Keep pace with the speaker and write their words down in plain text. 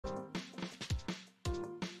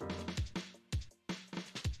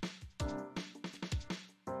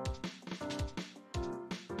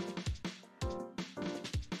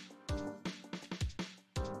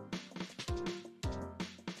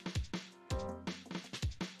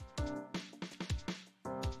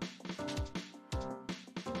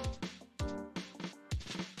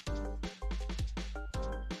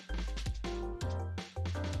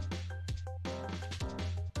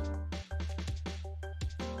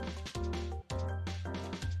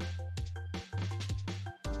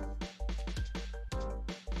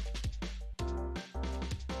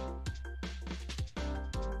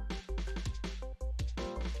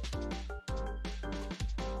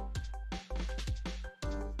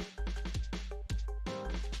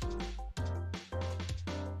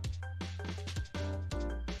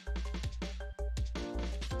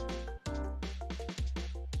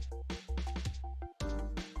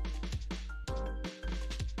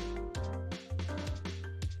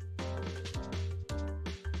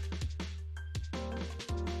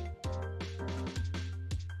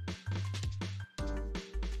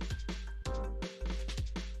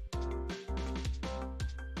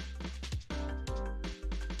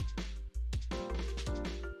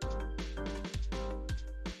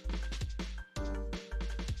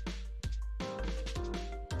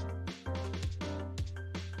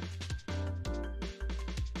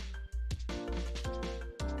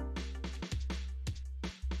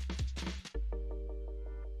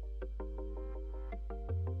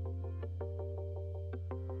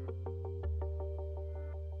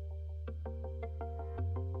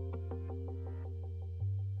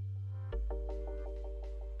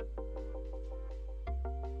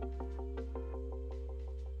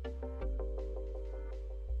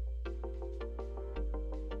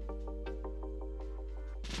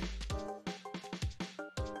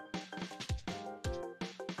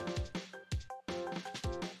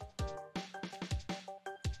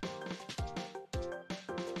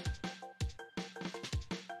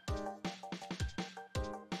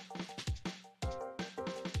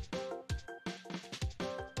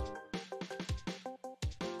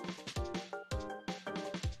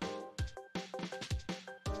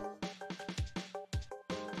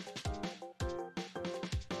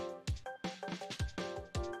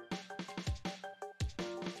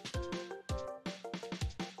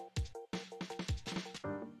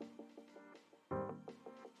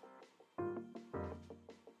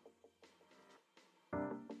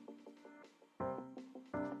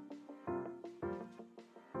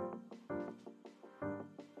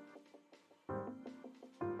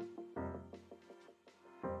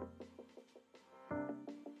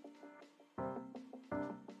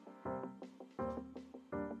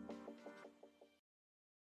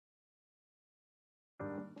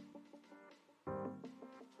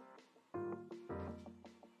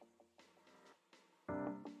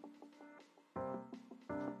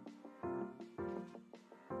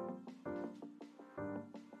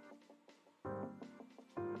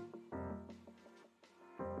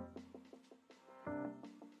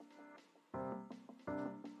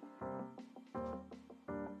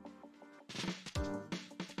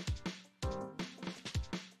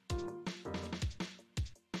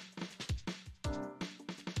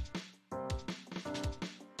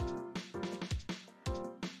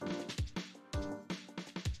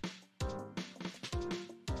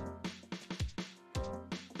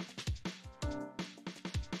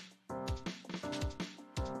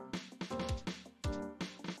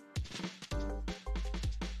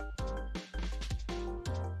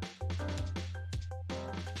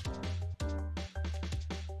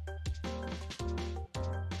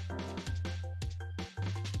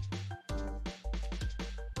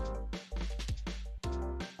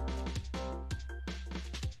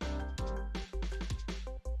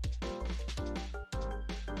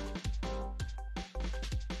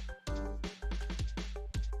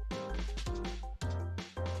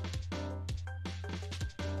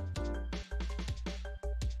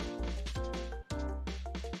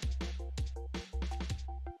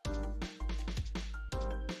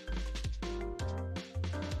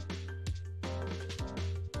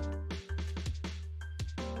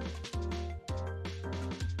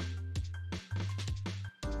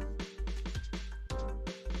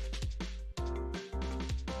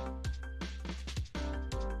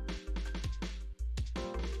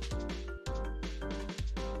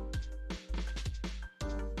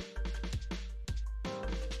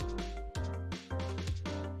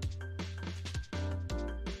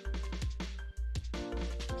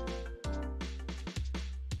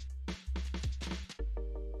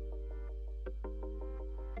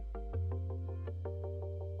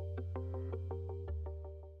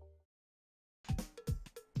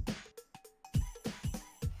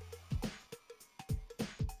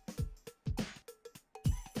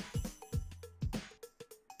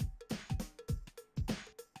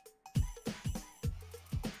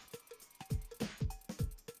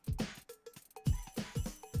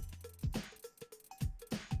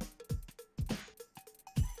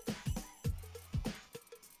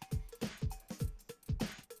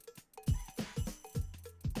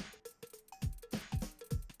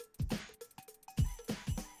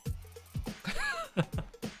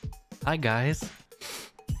Hi guys.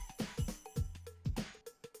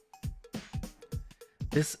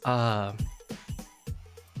 This the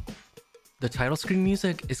title screen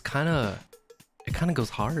music is it kind of goes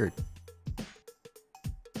hard.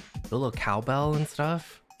 The little cowbell and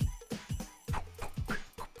stuff.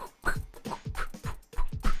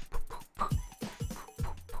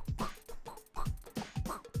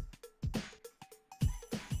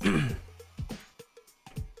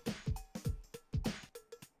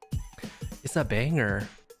 It's a banger.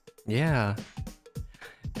 Yeah.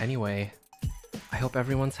 Anyway, I hope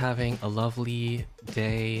everyone's having a lovely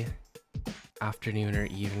day, afternoon, or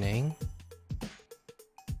evening.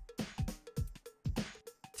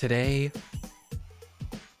 Today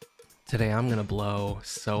I'm gonna blow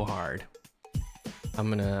so hard. I'm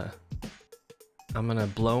gonna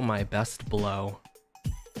blow my best blow.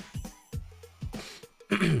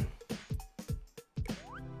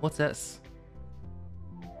 What's this?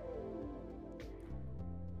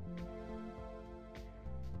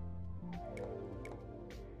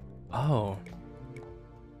 Oh.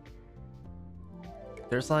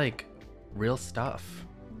 There's like real stuff.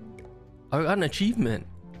 I got an achievement.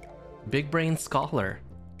 Big Brain Scholar.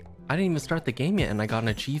 I didn't even start the game yet and I got an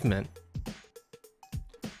achievement.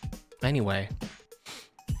 Anyway.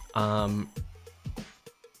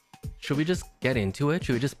 Should we just get into it?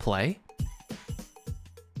 Should we just play?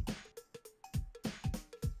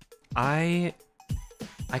 I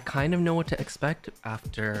kind of know what to expect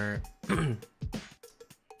after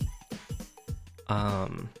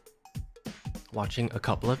watching a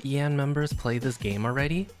couple of EN members play this game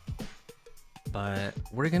already, but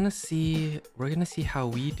we're gonna see how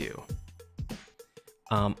we do.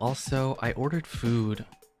 Also, I ordered food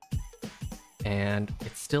and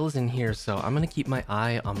it still isn't here, so I'm gonna keep my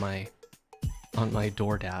eye on my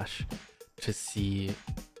DoorDash to see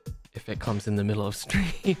if it comes in the middle of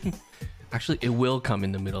stream. Actually, it will come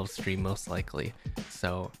in the middle of stream most likely,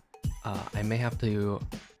 so I may have to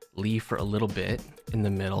leave for a little bit in the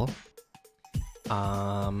middle.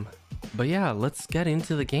 But yeah, let's get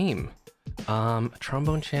into the game.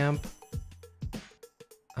 Trombone Champ.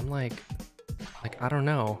 I'm like I don't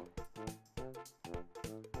know.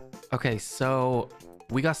 Okay, so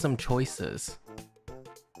we got some choices.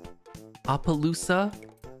 Appaloosa,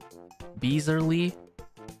 Beezerly,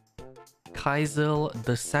 Kaizel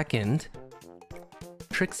II,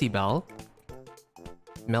 Trixie Belle,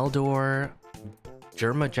 Meldor,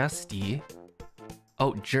 Germajesty.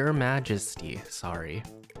 Oh, Majesty, sorry.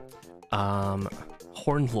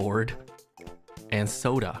 Hornlord, and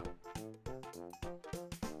Soda.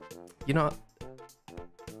 You know,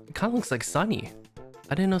 it kind of looks like Sunny.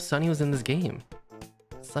 I didn't know Sunny was in this game.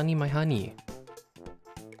 Sunny, my honey.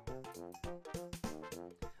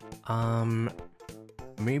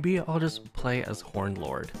 Maybe I'll just play as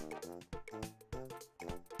Hornlord.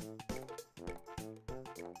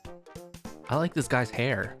 I like this guy's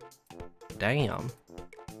hair. Damn.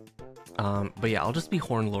 But yeah, I'll just be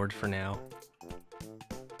Hornlord for now.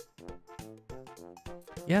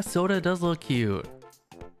 Yeah, Soda does look cute.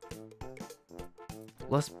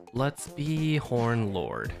 Let's be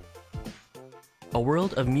Hornlord. A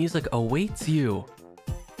world of music awaits you.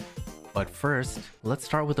 But first, let's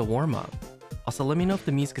start with a warm-up. Also, let me know if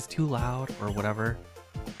the music is too loud or whatever.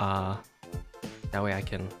 That way I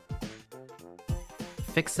can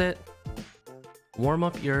fix it. Warm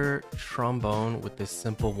up your trombone with this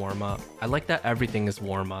simple warm-up. I like that everything is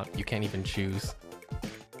warm-up. You can't even choose.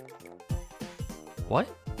 What?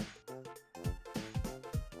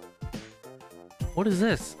 What is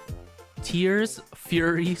this? Tears,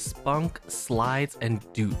 Fury, Spunk, Slides, and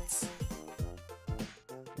Doots.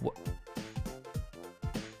 What?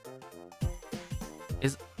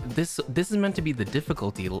 This is meant to be the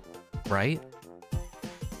difficulty, right?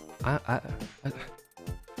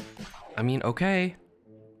 I mean, okay.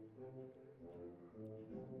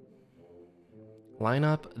 Line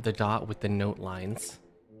up the dot with the note lines.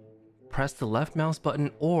 Press the left mouse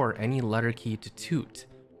button or any letter key to toot.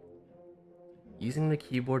 Using the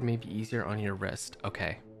keyboard may be easier on your wrist.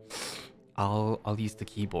 Okay. I'll use the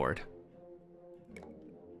keyboard.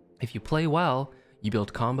 If you play well, you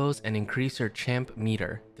build combos and increase your champ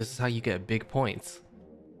meter. This is how you get big points.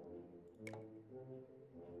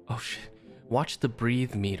 Oh shit. Watch the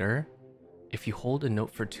breathe meter. If you hold a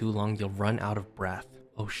note for too long, you'll run out of breath.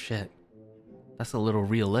 Oh shit. That's a little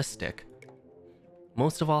realistic.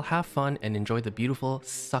 Most of all, have fun and enjoy the beautiful,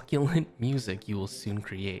 succulent music you will soon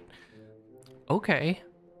create. Okay.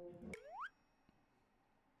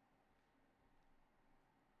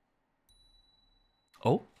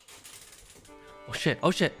 Oh. Oh shit.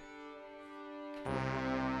 Oh shit.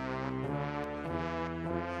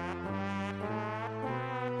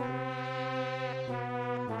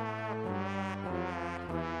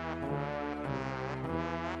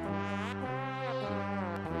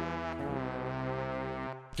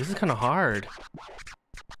 This is kind of hard.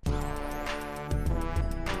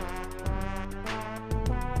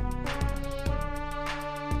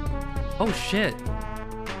 Oh shit.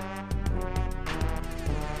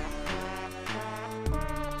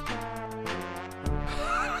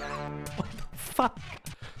 What the fuck?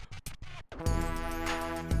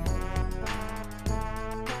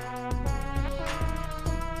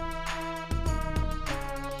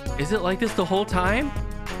 Is it like this the whole time?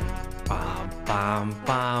 Bum, bum,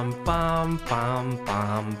 bum, bum, bum,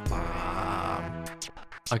 bum, bum.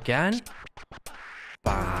 Again?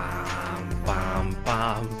 Bum, bum,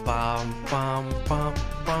 bum, bum, bum, bum,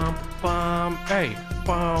 bum, bum. Hey,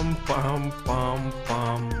 bum, bum, bum,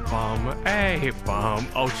 bum, bum. Hey, bum.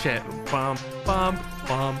 Oh shit. Bum, bum,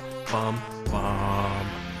 bum, bum, bum.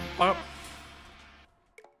 Bum.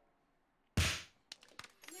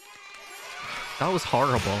 That was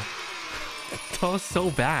horrible. That was so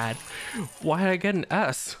bad. Why did I get an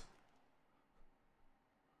S?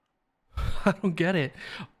 I don't get it.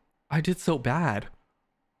 I did so bad.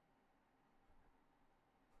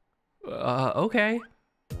 Okay.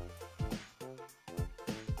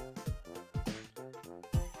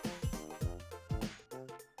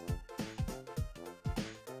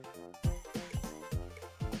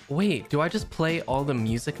 Wait, do I just play all the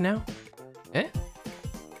music now? Eh?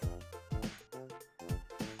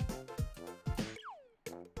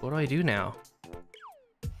 What do I do now?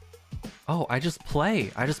 Oh, I just play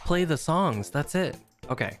the songs. That's it.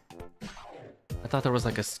 Okay. I thought there was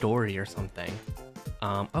like a story or something.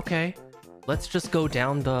 Okay. Let's just go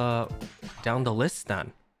down the list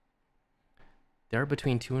then. There are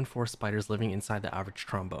between 2 and 4 spiders living inside the average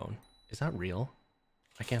trombone. Is that real?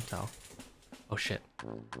 I can't tell. Oh shit.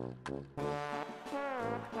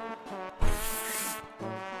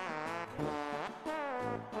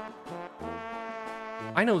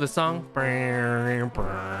 I know the song.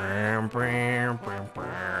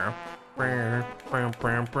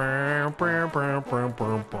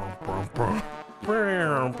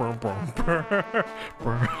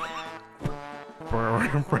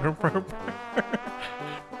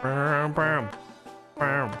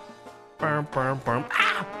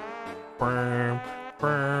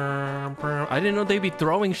 I didn't know they'd be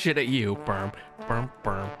throwing shit at you.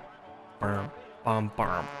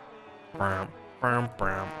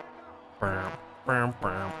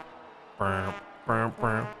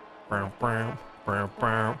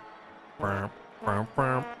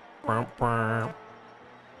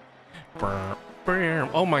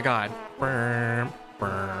 Oh my god.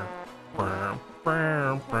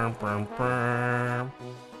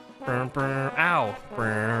 Ow.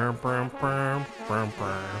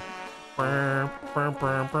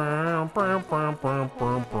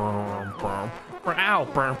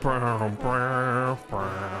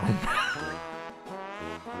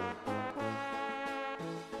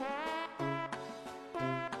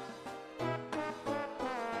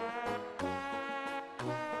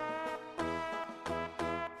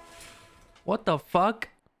 What the fuck?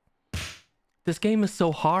 This game is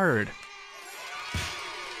so hard.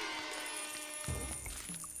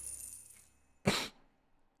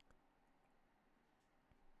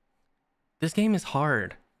 This game is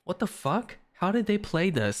hard. What the fuck? How did they play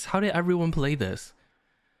this? How did everyone play this?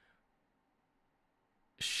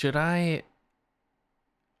 Should I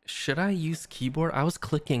use keyboard? I was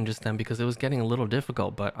clicking just then because it was getting a little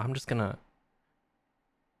difficult, but I'm just gonna...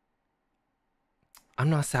 I'm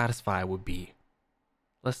not satisfied with B.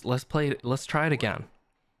 Let's play it. Let's try it again.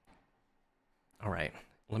 All right,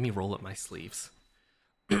 let me roll up my sleeves.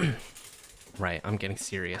 Right, I'm getting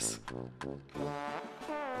serious.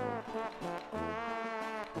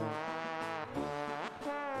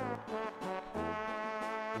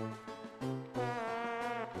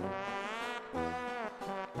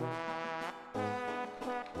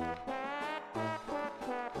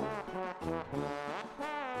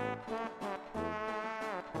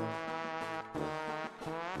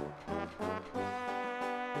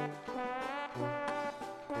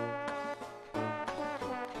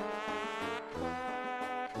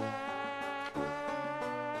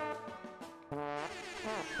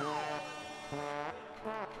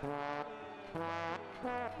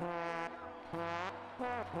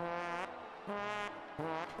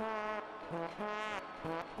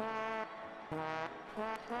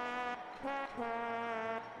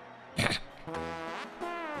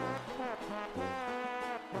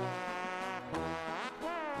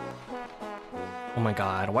 Oh my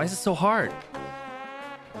god, why is it so hard?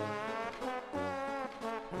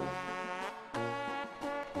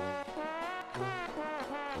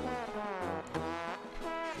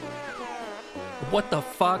 What the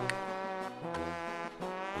fuck?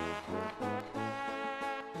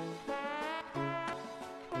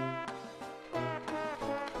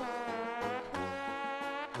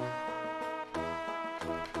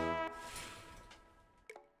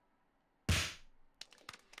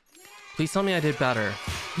 Please tell me I did better.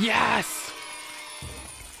 Yes!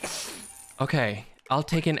 Okay, I'll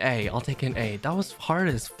take an A. I'll take an A. That was hard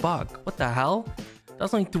as fuck. What the hell? That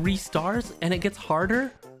was only 3 stars and it gets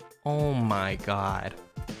harder? Oh my god.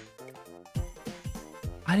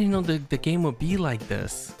 I didn't know the game would be like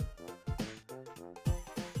this.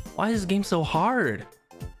 Why is this game so hard?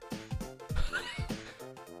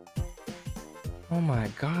 Oh my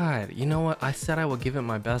god. You know what? I said I would give it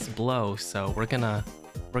my best blow, so we're gonna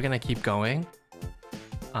keep going.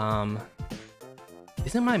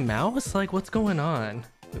 Isn't my mouse like what's going on?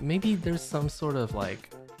 Maybe there's some sort of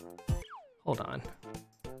like, hold on.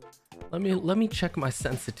 Let me check my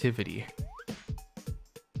sensitivity.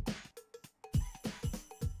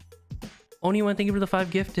 Oniwan, thank you for the 5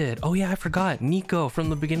 gifted. Oh yeah, I forgot. Nico from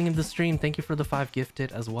the beginning of the stream, thank you for the 5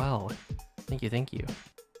 gifted as well. Thank you, thank you.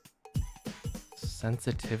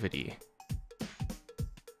 Sensitivity.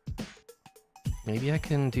 Maybe I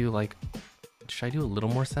can do like, should I do a little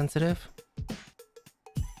more sensitive?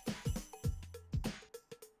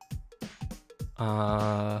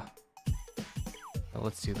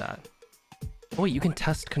 Let's do that. Oh wait, you can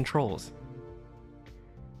test controls.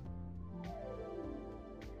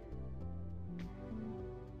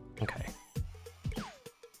 Okay.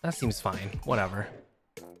 That seems fine. Whatever.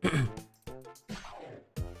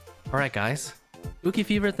 Alright, guys. Uki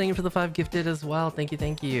Fever, thank you for the 5 gifted as well. Thank you,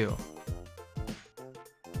 thank you.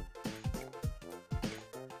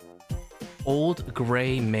 Old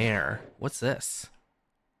Gray Mare. What's this?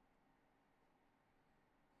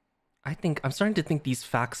 I'm starting to think these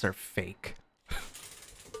facts are fake.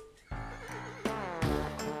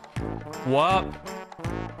 What?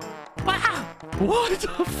 Ah! What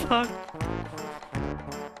the fuck?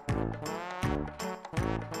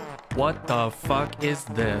 What the fuck is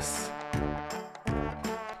this?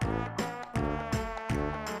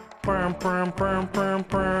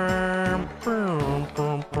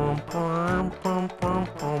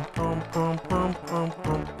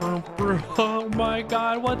 Oh my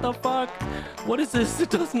god, what the fuck? What is this? It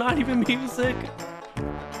does not even music.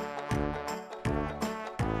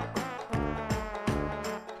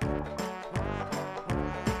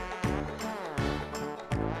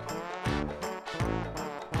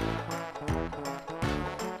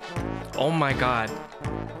 Oh my god.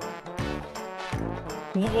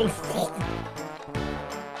 What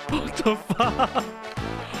the fuck?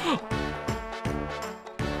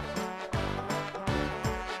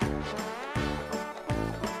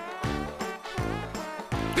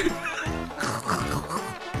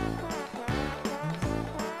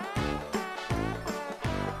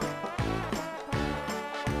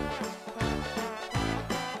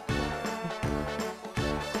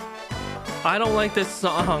 I don't like this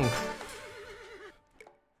song.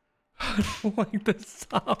 I don't like this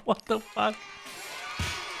song. What the fuck?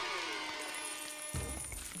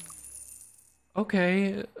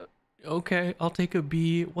 Okay. Okay, I'll take a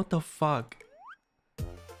B. What the fuck?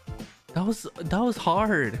 That was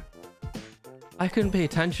hard. I couldn't pay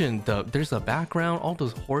attention. There's a background, all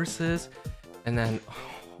those horses, and then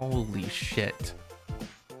holy shit.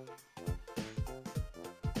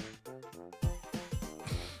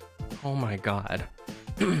 Oh my god.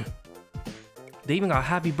 They even got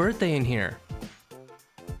happy birthday in here.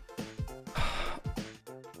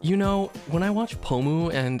 You know, when I watch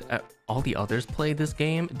Pomu and all the others play this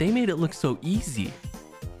game, they made it look so easy.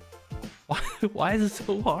 Why is it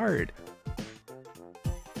so hard?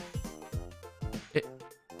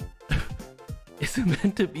 Is it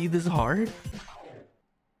meant to be this hard?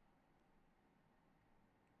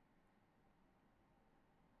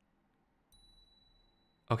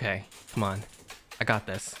 Okay, come on. I got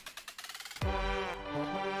this.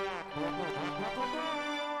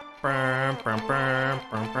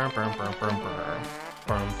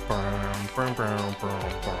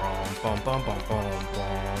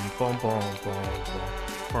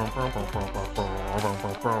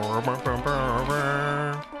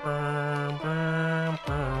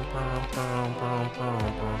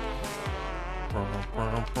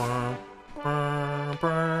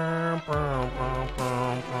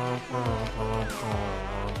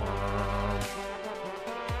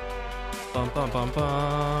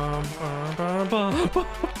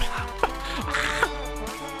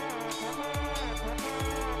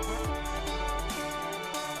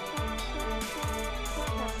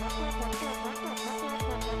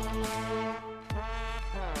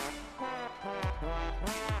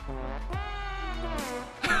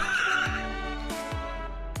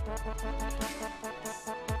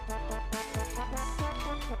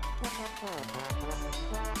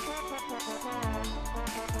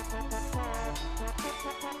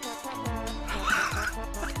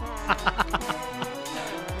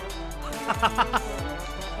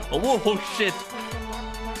 Oh shit.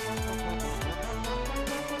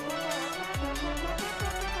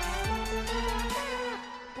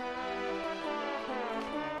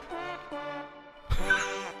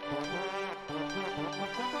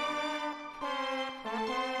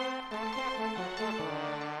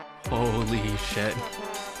 Holy shit.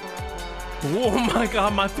 Oh my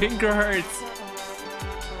god, my finger hurts.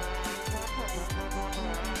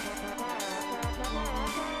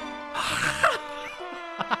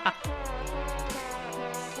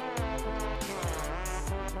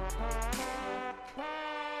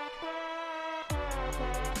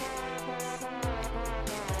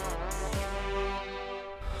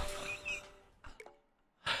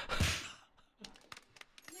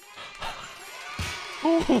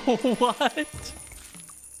 What?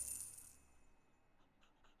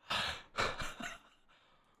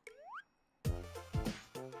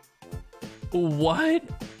 What?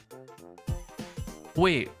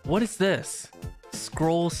 Wait, what is this?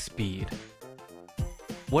 Scroll speed.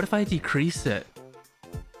 What if I decrease it?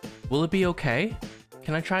 Will it be okay?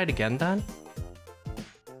 Can I try it again then?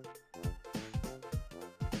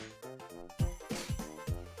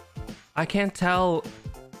 I can't tell.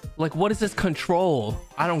 Like, what is this control?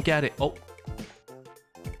 I don't get it. Oh.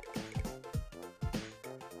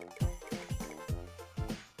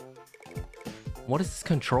 What is this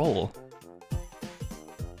control?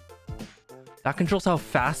 That controls how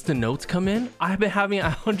fast the notes come in? I've been having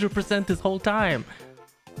 100% this whole time.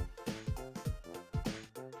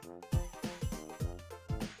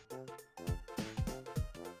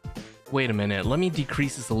 Wait a minute. Let me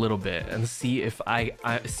decrease this a little bit and see if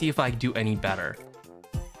I do any better.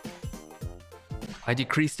 I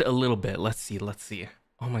decreased it a little bit. Let's see. Let's see.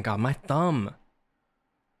 Oh my god, my thumb.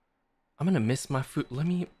 I'm gonna miss my food. Let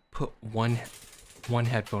me put one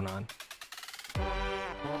headphone on.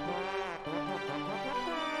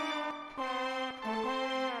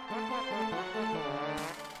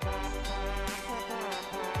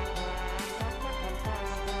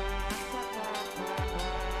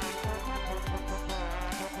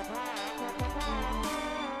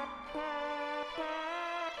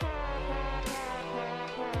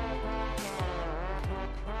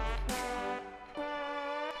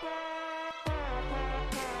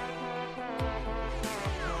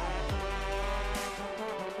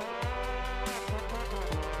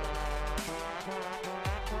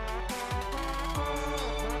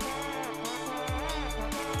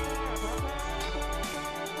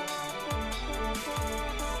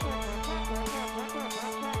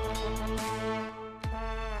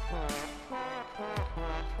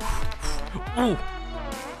 Oh!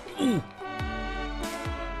 Ooh.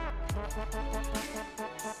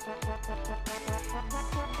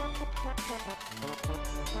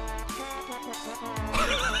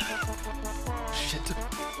 Shit.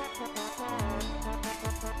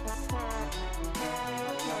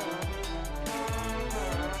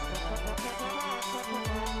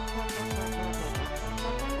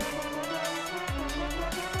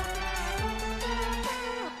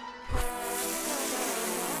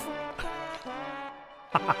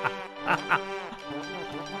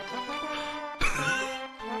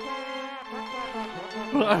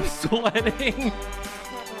 I'm sweating.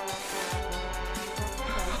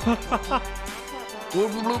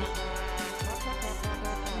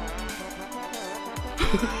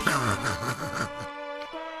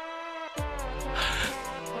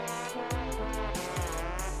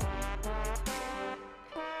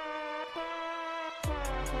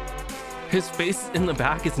 His face in the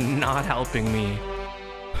back is not helping me.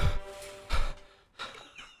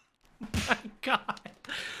 My god.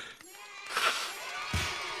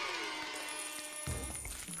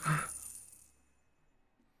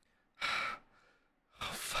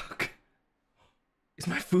 Oh fuck. Is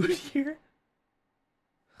my food here?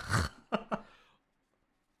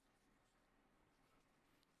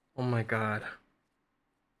 Oh my god.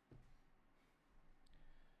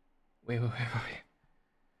 Wait.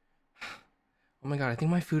 Oh my god, I think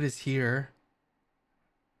my food is here.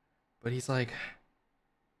 But he's like...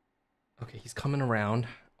 Okay, he's coming around.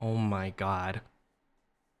 Oh my god.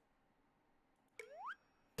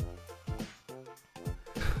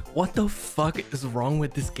 What the fuck is wrong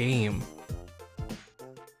with this game?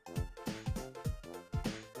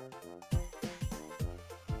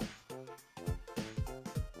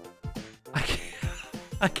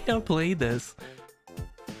 I can't play this.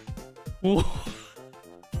 Whoa.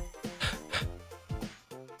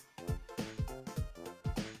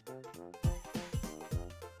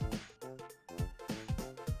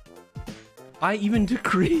 I even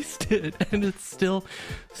decreased it and it's still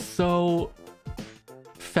so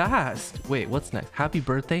fast. Wait, what's next? Happy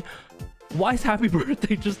birthday? Why is happy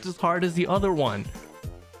birthday just as hard as the other one?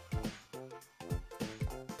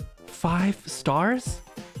 5 stars?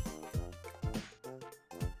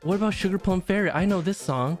 What about Sugar Plum Fairy? I know this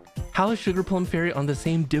song. How is Sugar Plum Fairy on the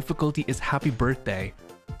same difficulty as Happy Birthday?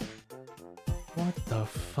 What the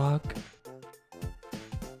fuck?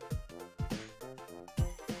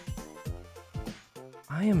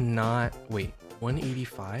 I am not... Wait,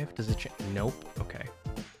 185? Does it change? Nope. Okay.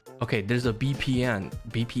 Okay, there's a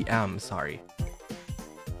BPM, sorry.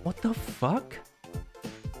 What the fuck?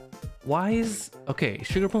 Why is... Okay,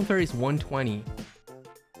 Sugar Plum Fairy is 120.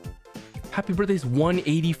 Happy Birthday is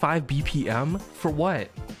 185 BPM? For what?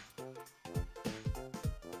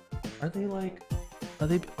 Are they like...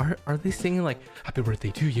 Are they singing like, Happy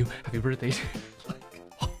Birthday to you, Happy Birthday to... Like,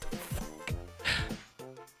 what the fuck?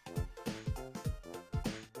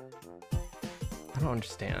 I don't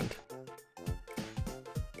understand.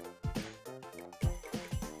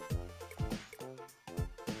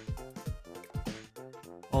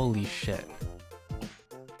 Holy shit.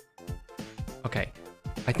 Okay,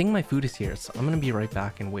 I think my food is here, so I'm gonna be right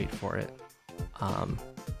back and wait for it.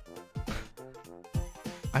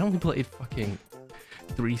 I only played fucking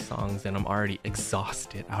 3 songs and I'm already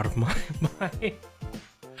exhausted out of my mind.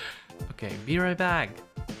 Okay, be right back.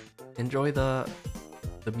 Enjoy the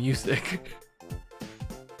music.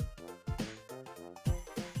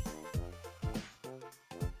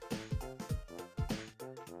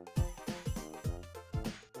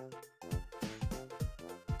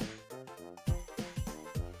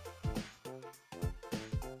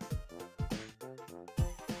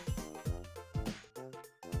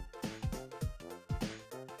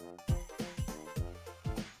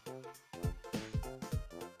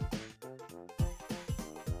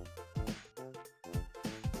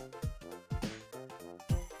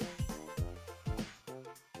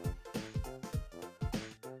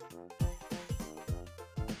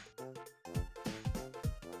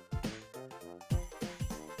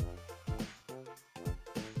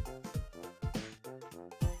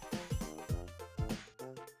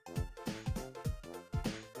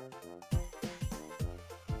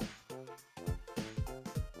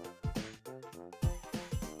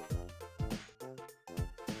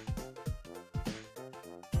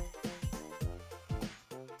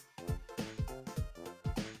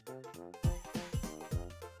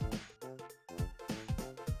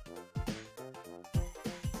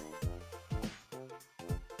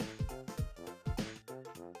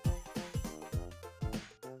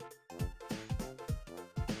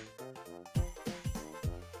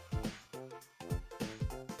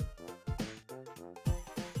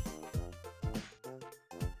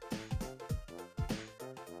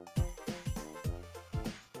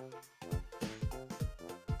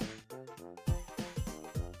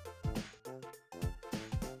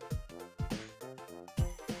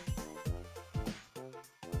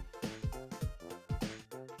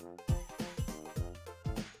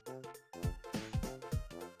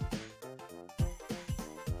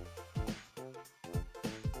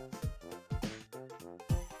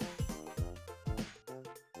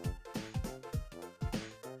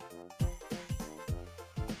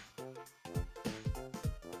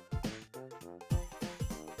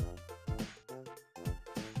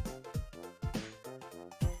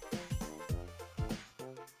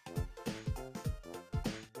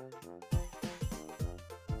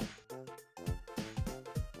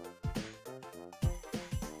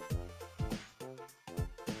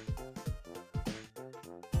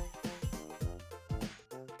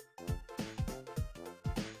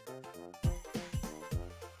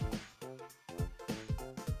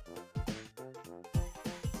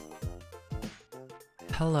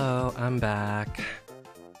 Hello, I'm back.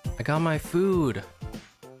 I got my food.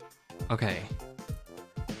 Okay.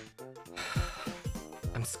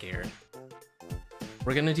 I'm scared.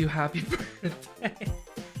 We're gonna do happy birthday.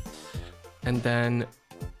 And then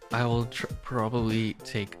I will probably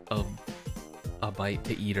take a bite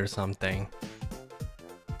to eat or something.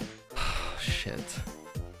 Shit.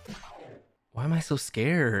 Why am I so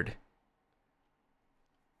scared?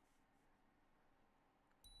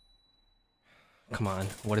 Come on,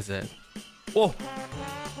 what is it? Whoa!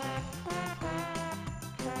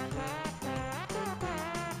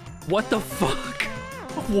 What the fuck?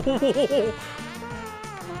 Whoa!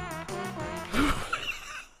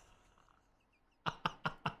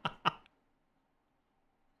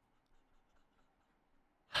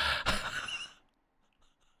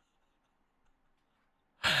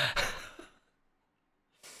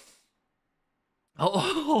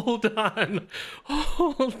 Oh, Hold on.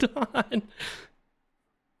 Hold on.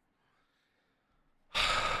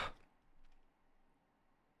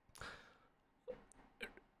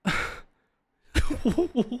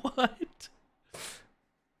 What?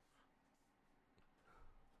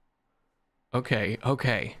 Okay,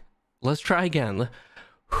 okay. Let's try again.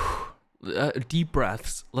 Deep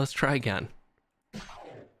breaths. Let's try again.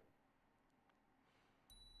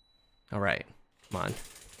 All right, come on.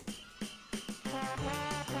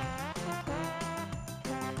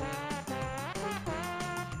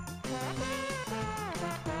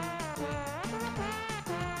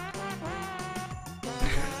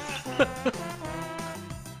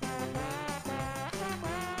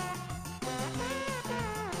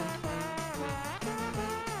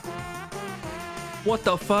 What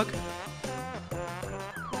the fuck?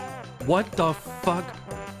 What the fuck?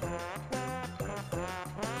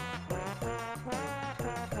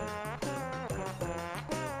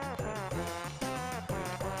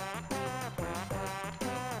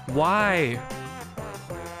 Why?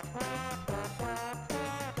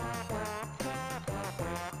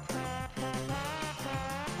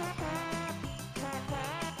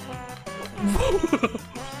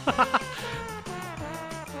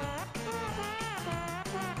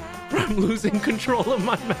 I'm losing control of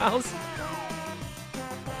my mouse.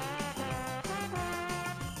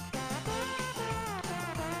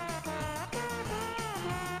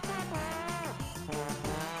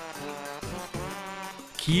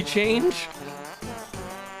 Key change?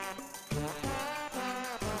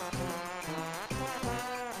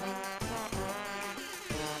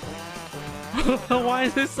 Why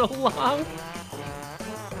is this so long?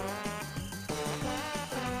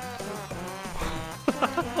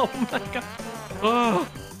 Oh my god. Oh.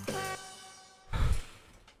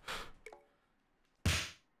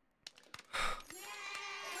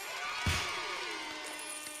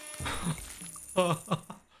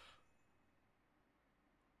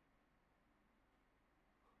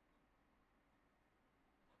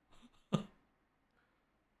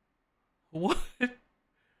 What?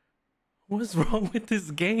 What's wrong with this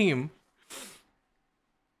game?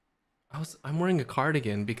 I'm wearing a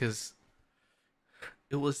cardigan because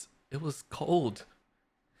it was cold.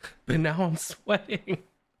 But now I'm sweating.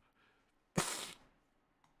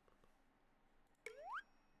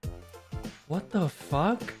 What the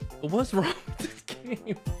fuck? What's wrong with this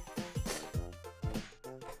game?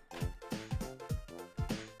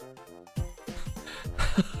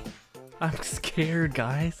 I'm scared,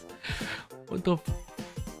 guys. What the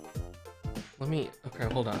Let me... Okay,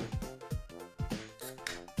 hold on.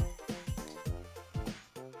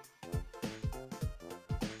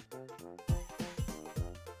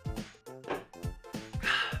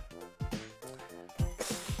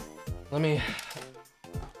 Let me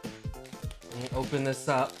open this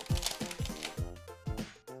up.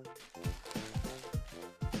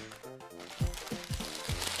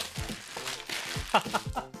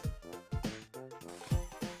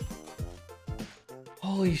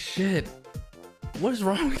 Holy shit. What is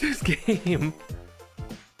wrong with this game?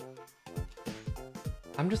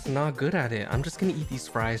 I'm just not good at it. I'm just gonna eat these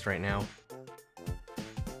fries right now.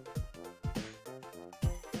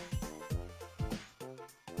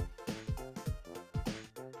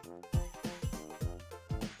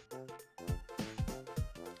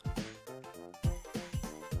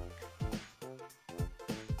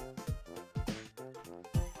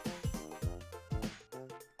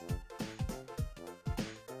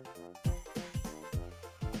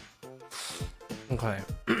 Okay.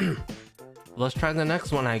 Let's try the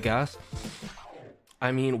next one, I guess.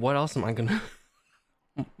 I mean, what else am I gonna...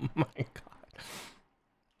 Oh my god.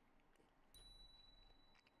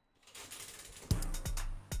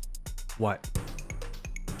 What?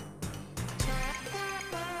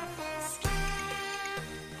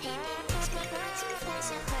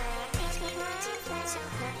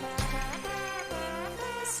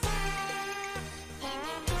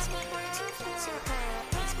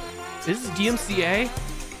 Is this DMCA?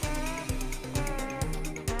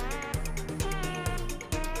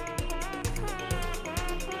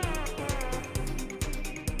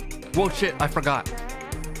 Whoa, shit, I forgot.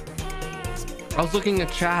 I was looking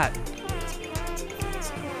at chat.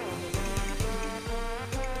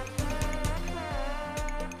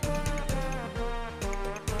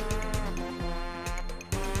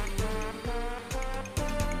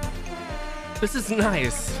 This is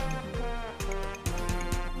nice.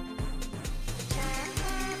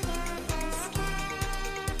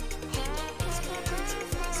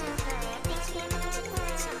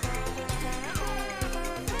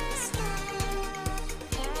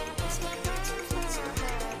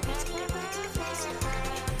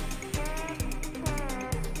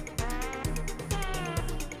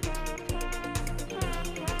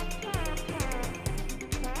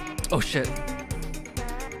 Oh shit.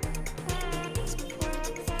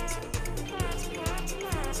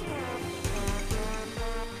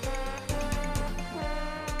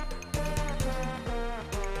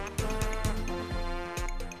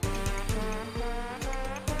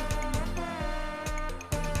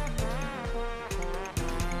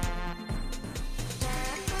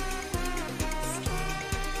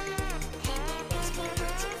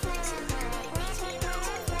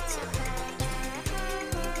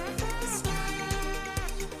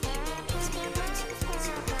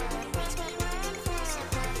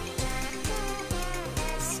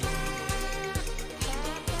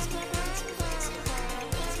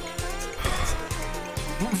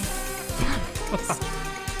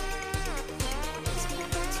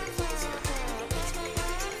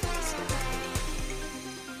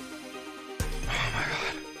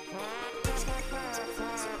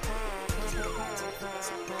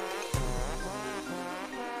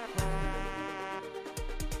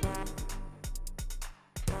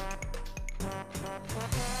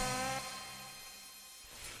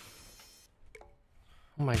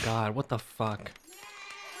 Oh my god, what the fuck?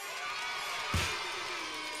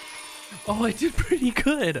 Oh, I did pretty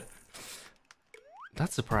good.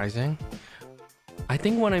 That's surprising. I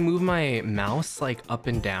think when I move my mouse like up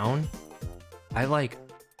and down, I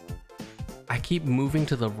keep moving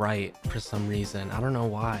to the right for some reason. I don't know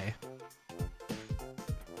why.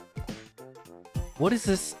 What is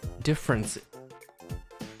this difference?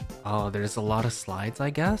 Oh, there's a lot of slides,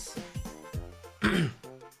 I guess.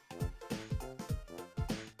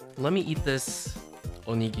 Let me eat this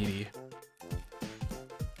onigiri.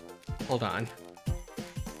 Hold on.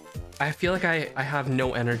 I feel like I have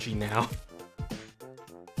no energy now.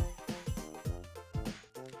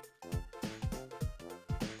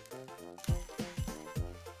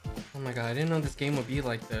 Oh my god, I didn't know this game would be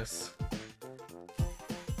like this.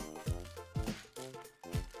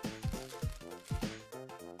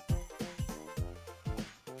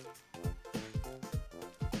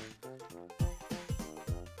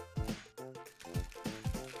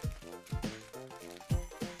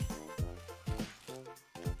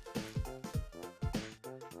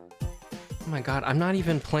 Oh my god, I'm not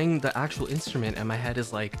even playing the actual instrument and my head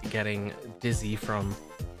is like getting dizzy from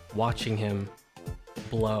watching him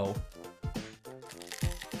blow.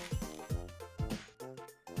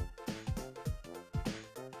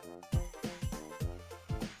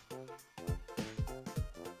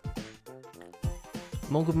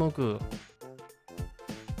 Mogu Mogu.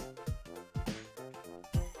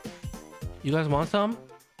 You guys want some?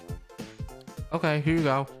 Okay, here you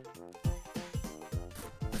go.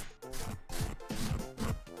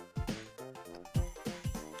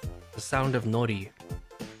 The sound of nori.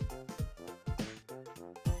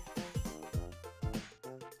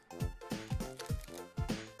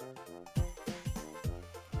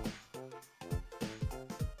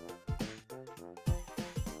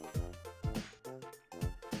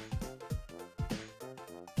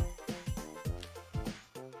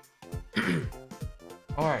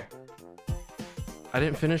 Alright. I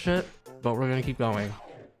didn't finish it, but we're gonna keep going.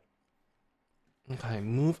 Okay,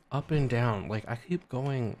 move up and down. Like, I keep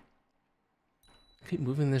going. I keep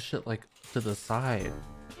moving this shit, like, to the side.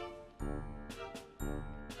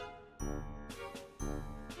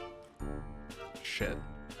 Shit.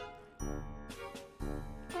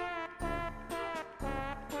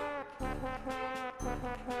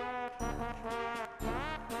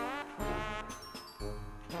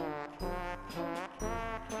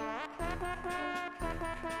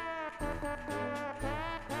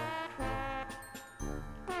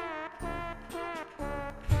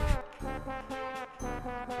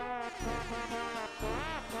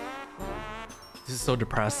 This is so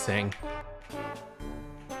depressing.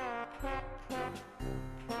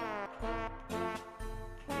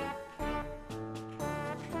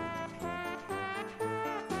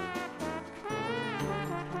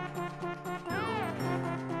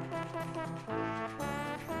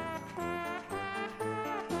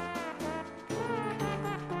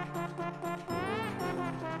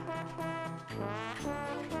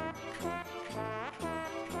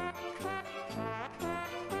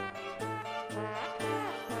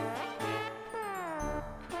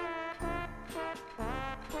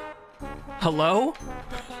 Hello?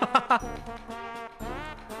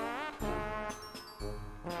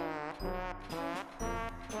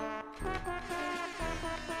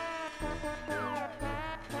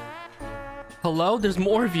 Hello? There's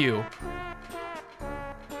more of you.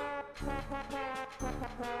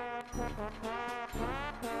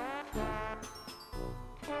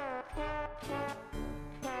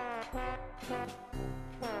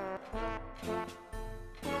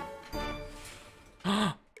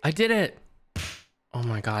 I did it! Oh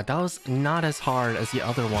my god, that was not as hard as the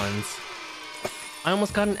other ones. I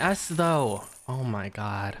almost got an S though. Oh my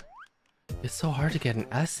god. It's so hard to get an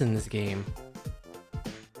S in this game.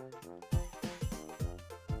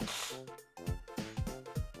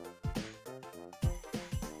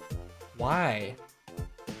 Why?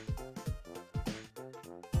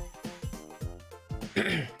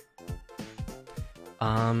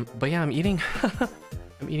 But yeah, I'm eating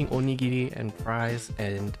I'm eating onigiri and fries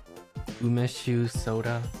and umeshu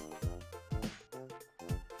soda.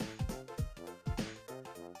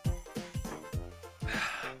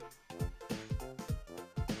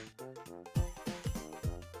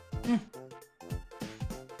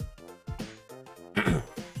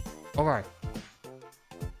 Okay.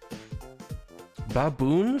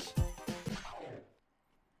 Baboons?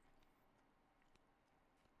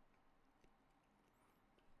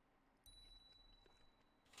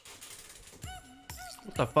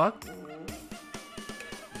 What the fuck?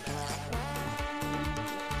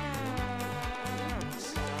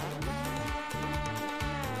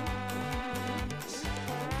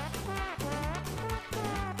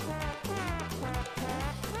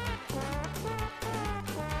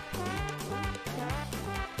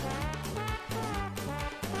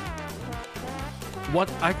 What?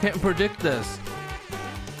 I can't predict this.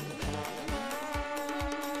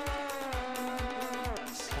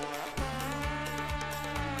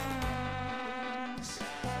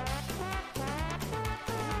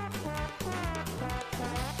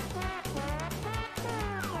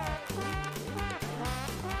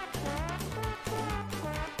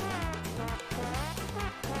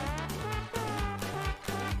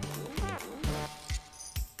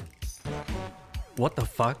 What the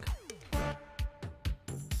fuck?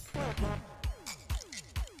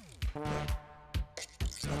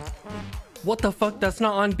 What the fuck? That's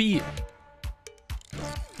not on beat.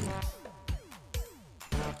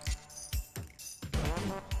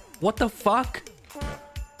 What the fuck?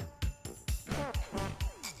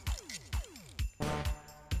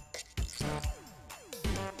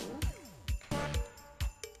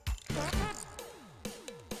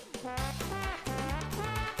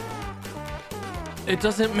 It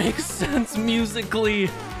doesn't make sense musically.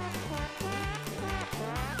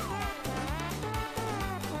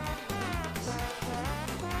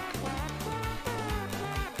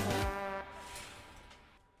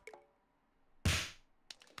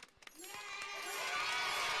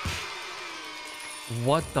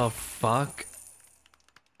 What the fuck?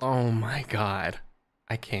 Oh my god.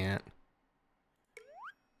 I can't.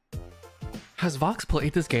 Has Vox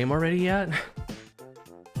played this game already yet?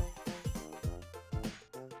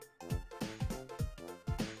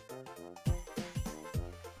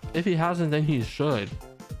 If he hasn't, then he should.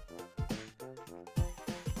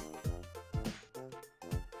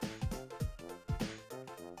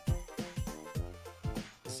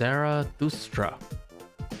 Zarathustra.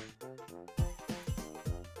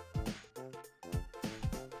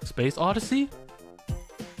 Space Odyssey?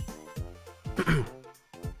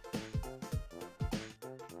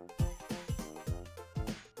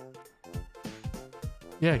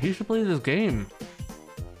 Yeah, he should play this game.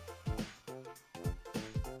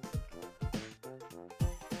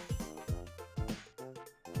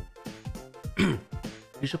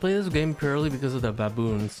 You should play this game purely because of the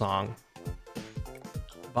baboon song.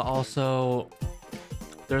 But also,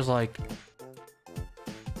 there's like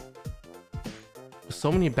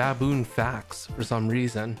so many baboon facts for some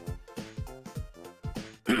reason.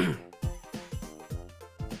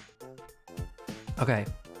 Okay.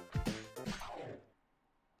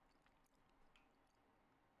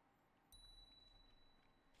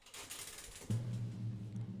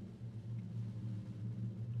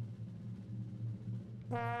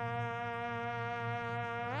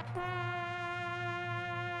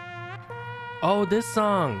 Oh, this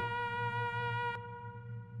song.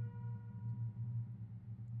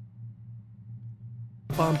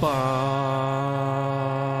 Bum bum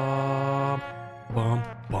bum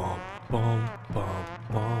bum bum bum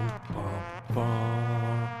bum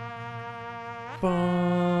bum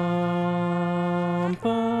bum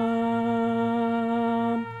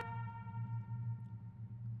bum.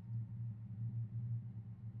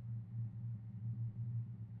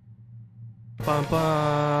 Bum bum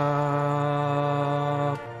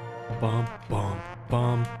bum bum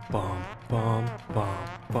bum bum bum bum bum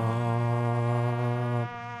bum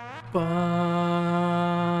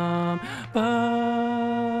bum.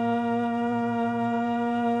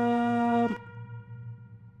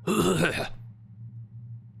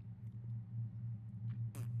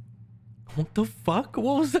 What the fuck?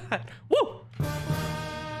 What was that? Woo!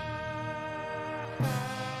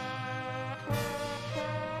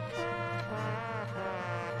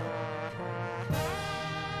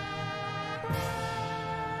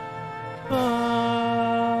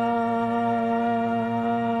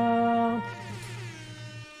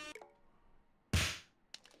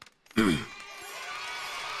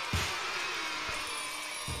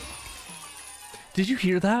 Did you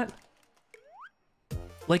hear that?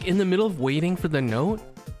 Like in the middle of waiting for the note,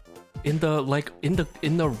 in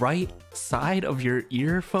the right side of your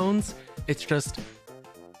earphones, it's just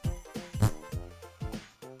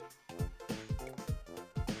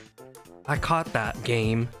I caught that,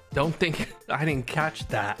 game. Don't think I didn't catch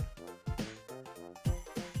that.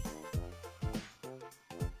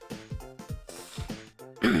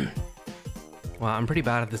 Well, I'm pretty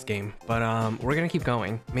bad at this game, but we're gonna keep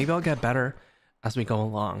going. Maybe I'll get better as we go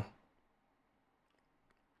along.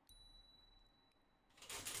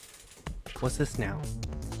 What's this now?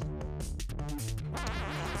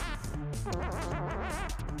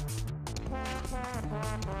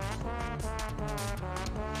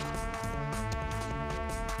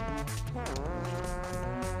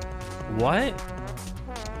 What?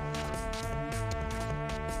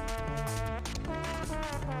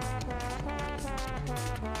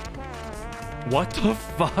 What the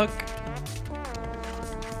fuck?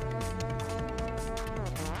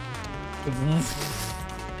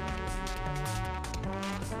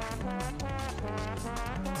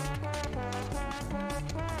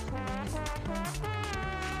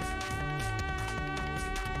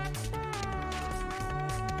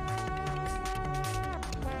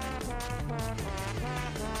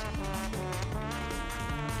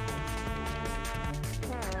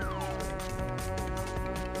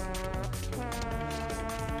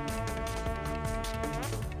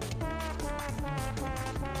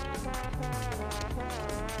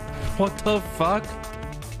 What the fuck?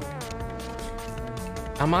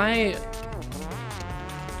 Am I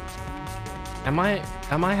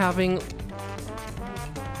having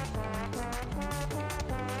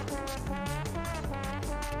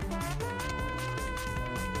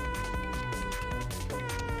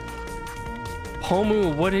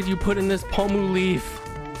Pomu? What did you put in this Pomu leaf?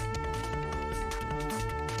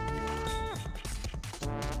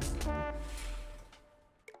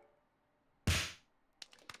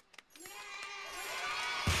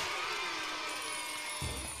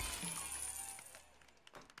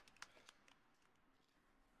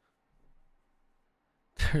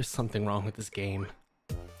 There's something wrong with this game.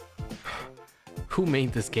 Who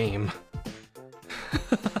made this game?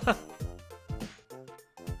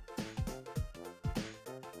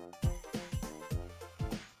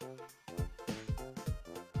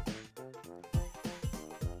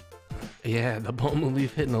 Yeah, the Pomu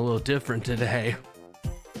leaf hitting a little different today.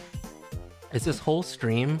 Is this whole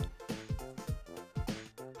stream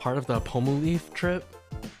part of the Pomu leaf trip?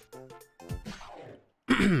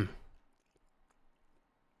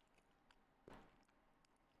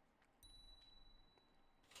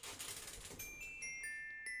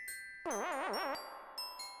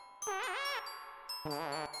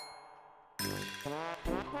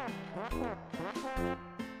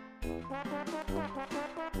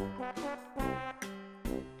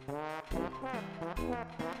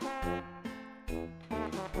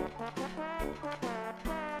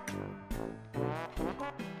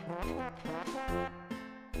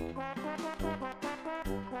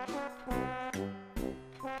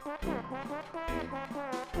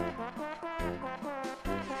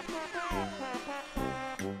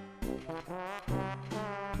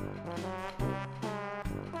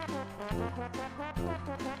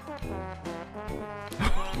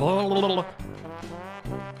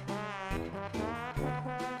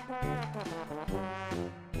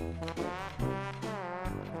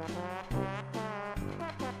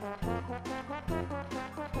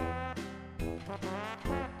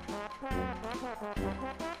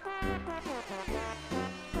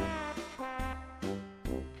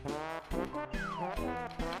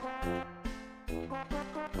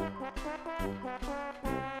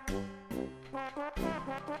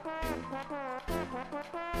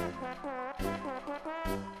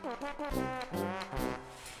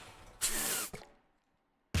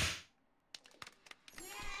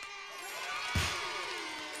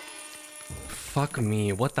 Fuck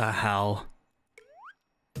me, what the hell?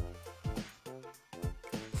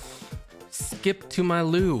 Skip to my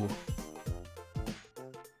loo.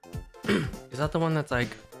 Is that the one that's like...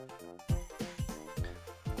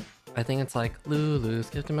 I think it's like, Lulu,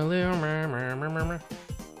 skip to my loo.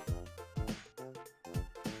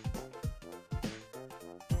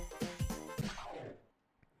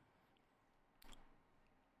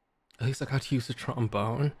 At least I got to use the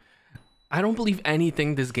trombone. I don't believe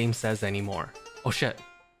anything this game says anymore. Oh shit.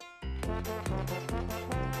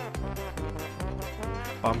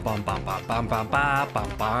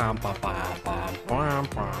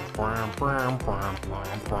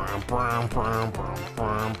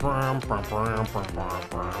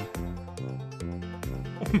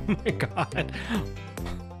 my god.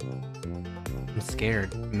 I'm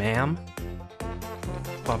scared, ma'am.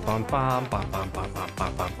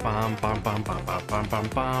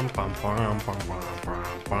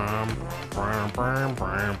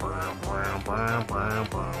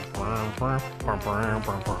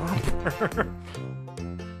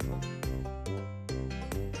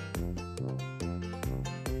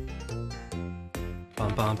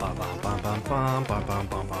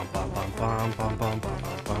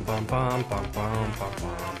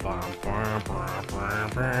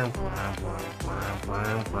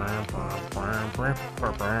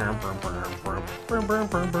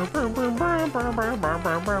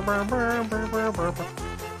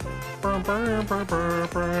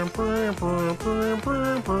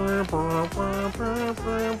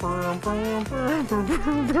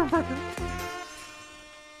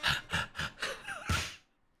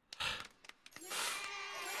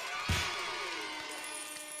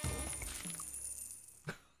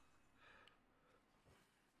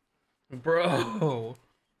 Bro,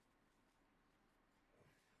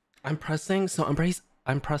 I'm pressing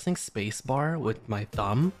spacebar with my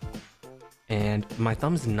thumb, and my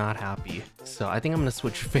thumb's not happy. So I think I'm gonna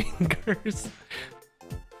switch fingers.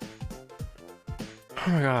 Oh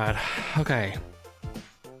my god. Okay.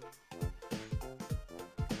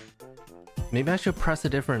 Maybe I should press a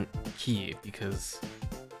different key because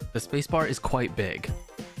the spacebar is quite big.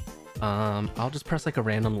 I'll just press like a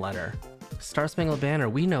random letter. Star Spangled Banner,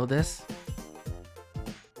 we know this.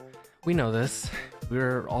 We know this.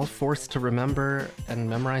 We're all forced to remember and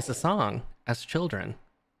memorize the song as children.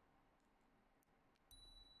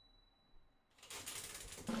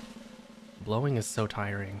 Blowing is so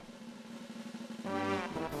tiring.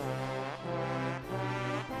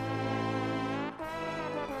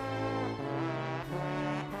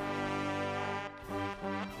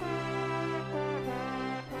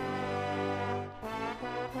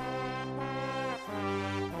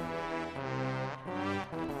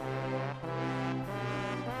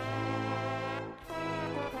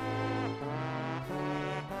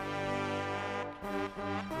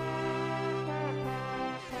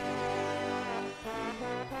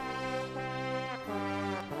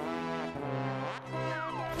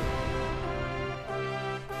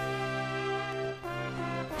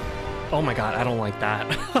 Oh my god, I don't like that.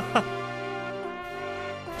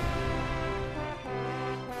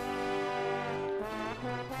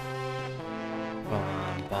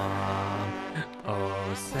 Bum, bum.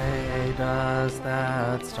 Oh, say does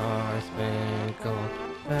that star-spangled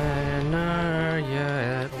banner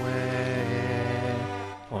yet wave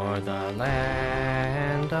for the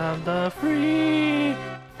land of the free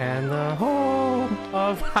and the home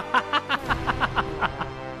of...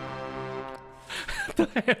 the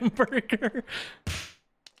hamburger.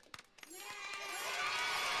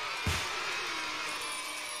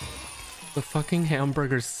 The fucking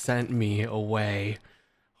hamburger sent me away.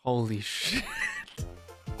 Holy shit.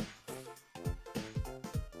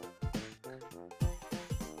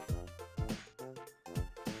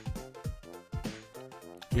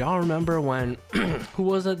 Y'all remember when who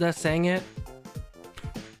was it that sang it?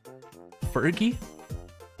 Fergie?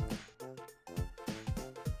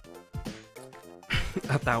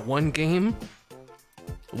 At that one game?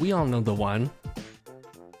 We all know the one.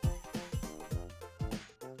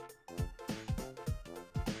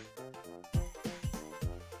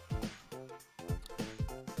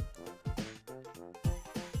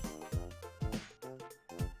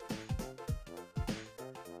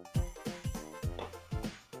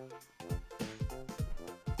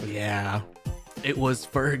 Yeah, it was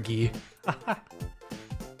Fergie.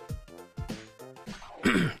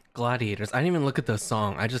 Gladiators. I didn't even look at the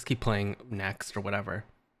song. I just keep playing next or whatever.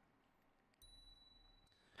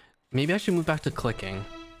 Maybe I should move back to clicking.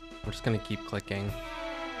 We're just gonna keep clicking.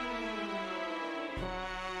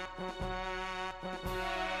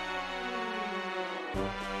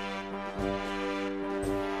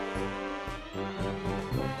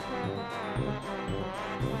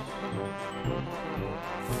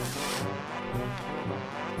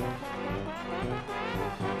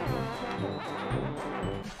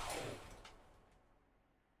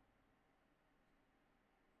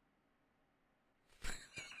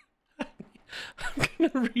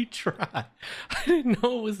 Retry. I didn't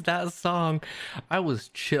know it was that song. I was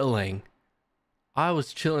chilling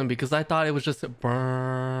because I thought it was just a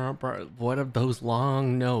brr, brr, what are those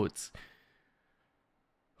long notes?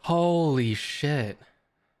 Holy shit.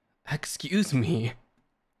 Excuse me.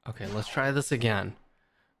 Okay, let's try this again.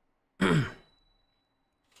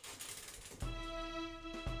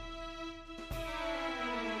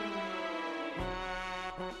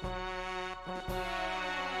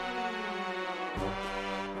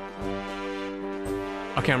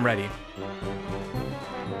 Okay, I'm ready.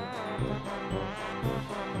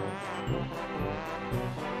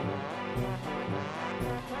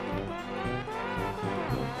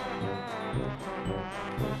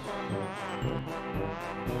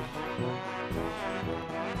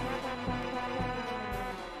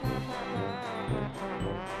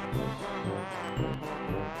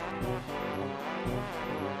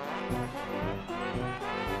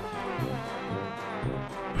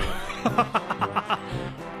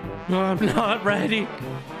 No, I'm not ready.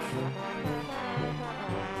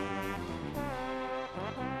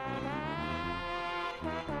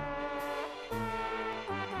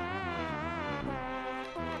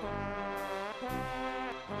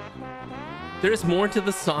 There's more to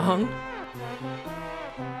the song.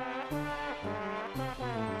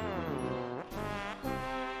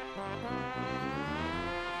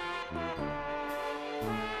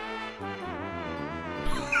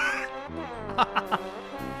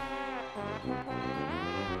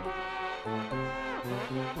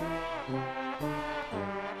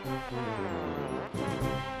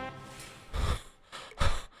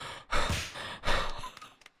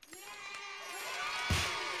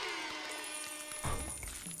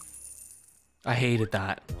 I hated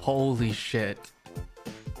that. Holy shit.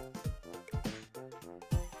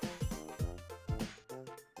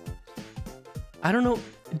 I don't know.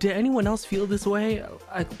 Did anyone else feel this way?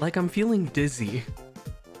 I'm feeling dizzy.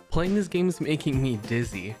 Playing this game is making me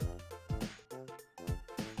dizzy.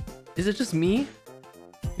 Is it just me?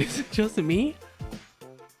 Is it just me?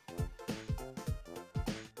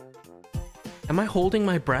 Am I holding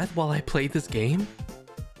my breath while I play this game?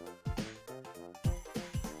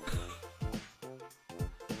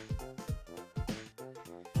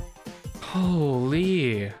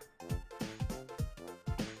 Holy.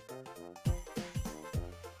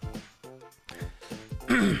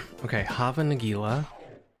 Okay, Hava Nagila.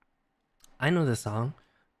 I know this song.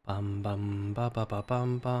 Bum bum ba ba ba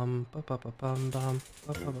bum bum ba ba ba bum bum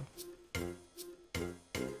ba ba ba.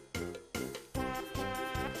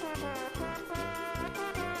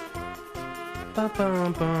 Ba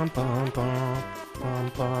bum bum bum bum.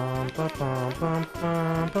 Bum bum ba bum bum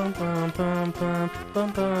bum bum bum bum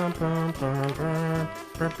bum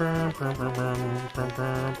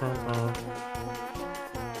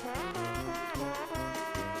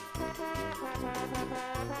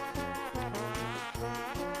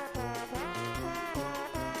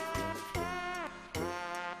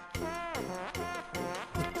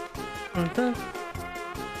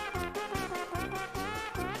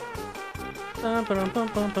bum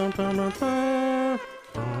bum bum bum bum bum.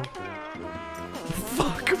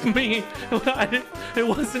 Fuck me! It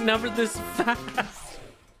wasn't never this fast.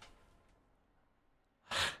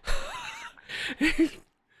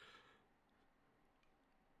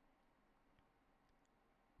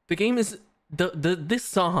 The game is this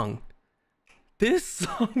song. This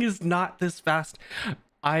song is not this fast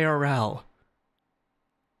IRL.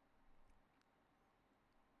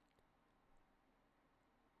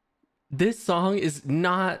 This song is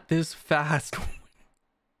not this fast.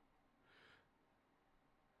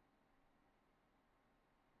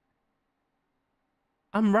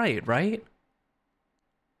 I'm right?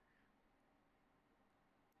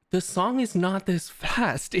 The song is not this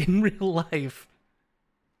fast in real life.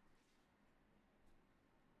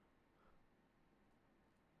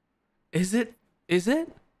 Is it?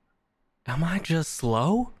 Am I just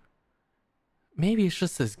slow? Maybe it's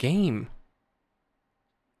just this game.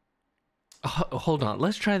 Hold on,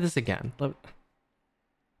 let's try this again.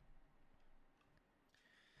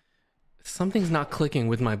 Something's not clicking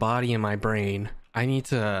with my body and my brain. I need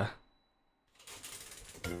to...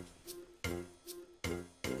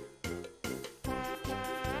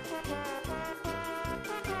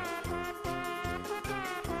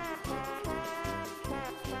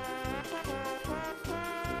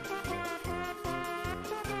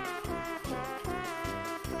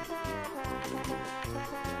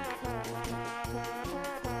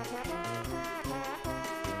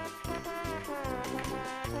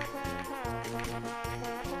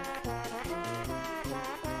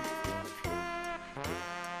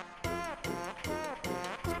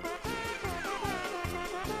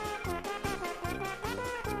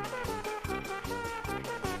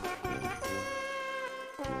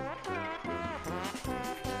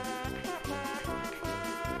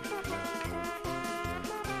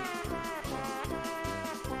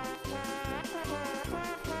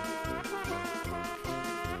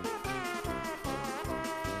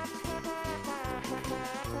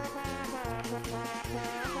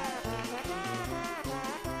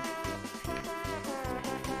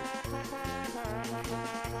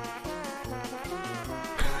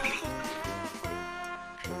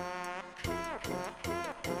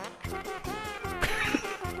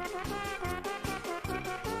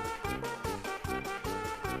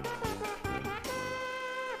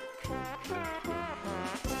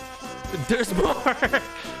 There's more!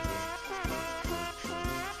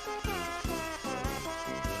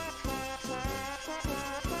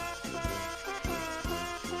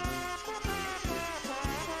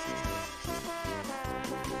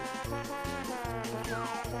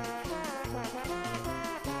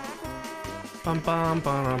 Bum bum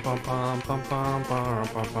bum bum bum bum bum bum bum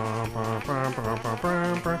bum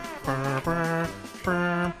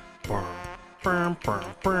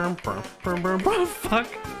bum fuck.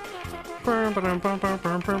 Oh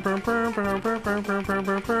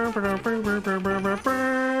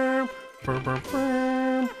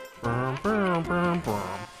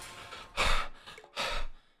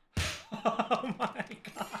my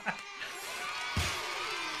god.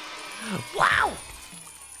 Wow.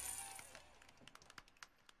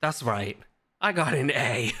 That's right. I got an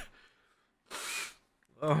A.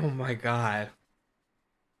 Oh my god.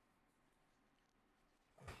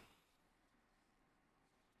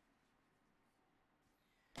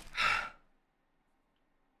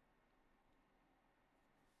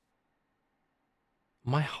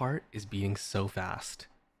 My heart is beating so fast.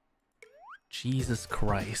 Jesus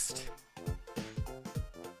Christ.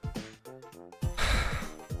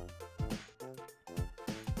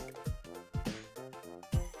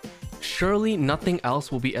 Surely nothing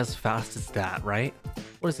else will be as fast as that, right?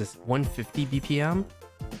 What is this, 150 BPM?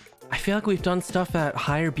 I feel like we've done stuff at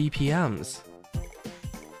higher BPMs.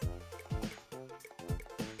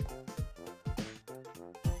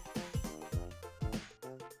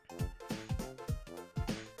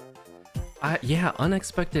 Yeah,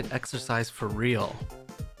 unexpected exercise for real.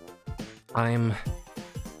 Oh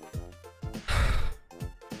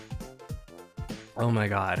my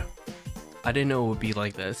god. I didn't know it would be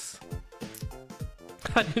like this.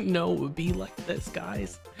 I didn't know it would be like this,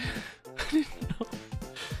 guys. I didn't know.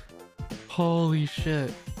 Holy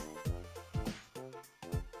shit.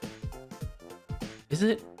 Is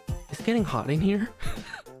it getting hot in here?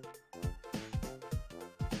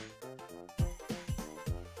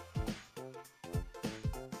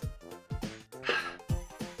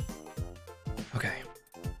 Okay.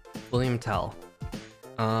 William Tell.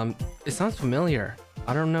 It sounds familiar.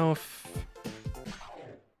 I don't know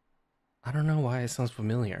why it sounds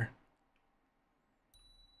familiar.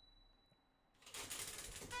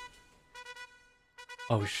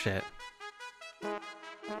 Oh shit.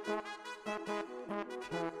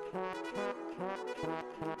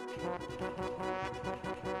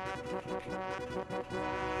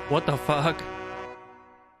 What the fuck?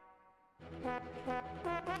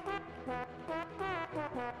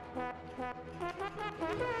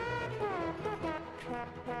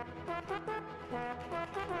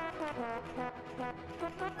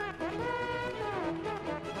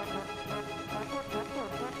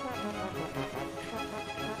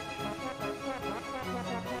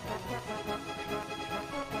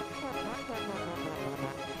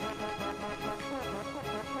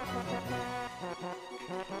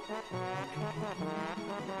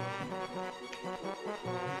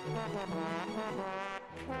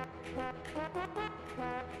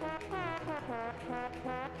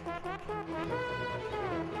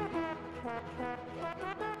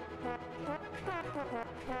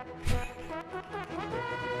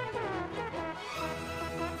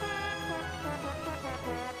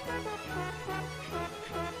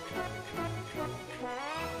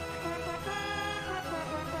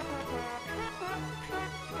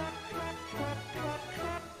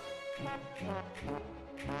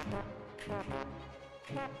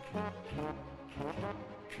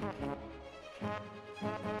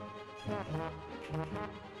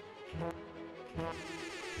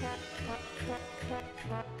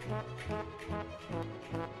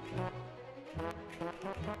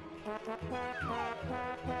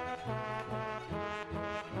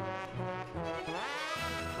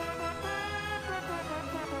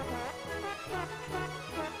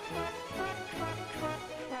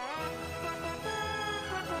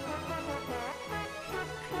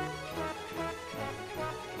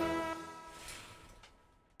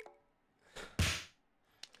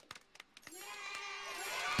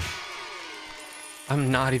 I'm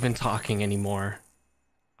not even talking anymore.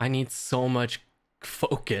 I need so much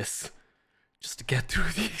focus just to get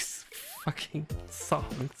through these fucking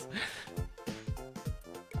songs.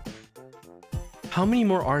 How many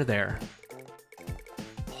more are there?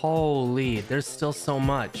 Holy, there's still so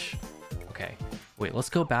much. Okay, wait, let's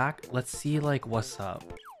go back. Let's see like what's up.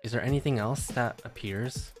 Is there anything else that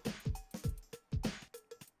appears?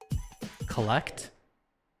 Collect?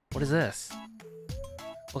 What is this?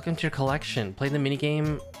 Welcome to your collection. Play the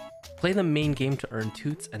minigame. Play the main game to earn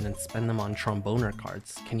toots and then spend them on tromboner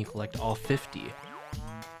cards. Can you collect all 50?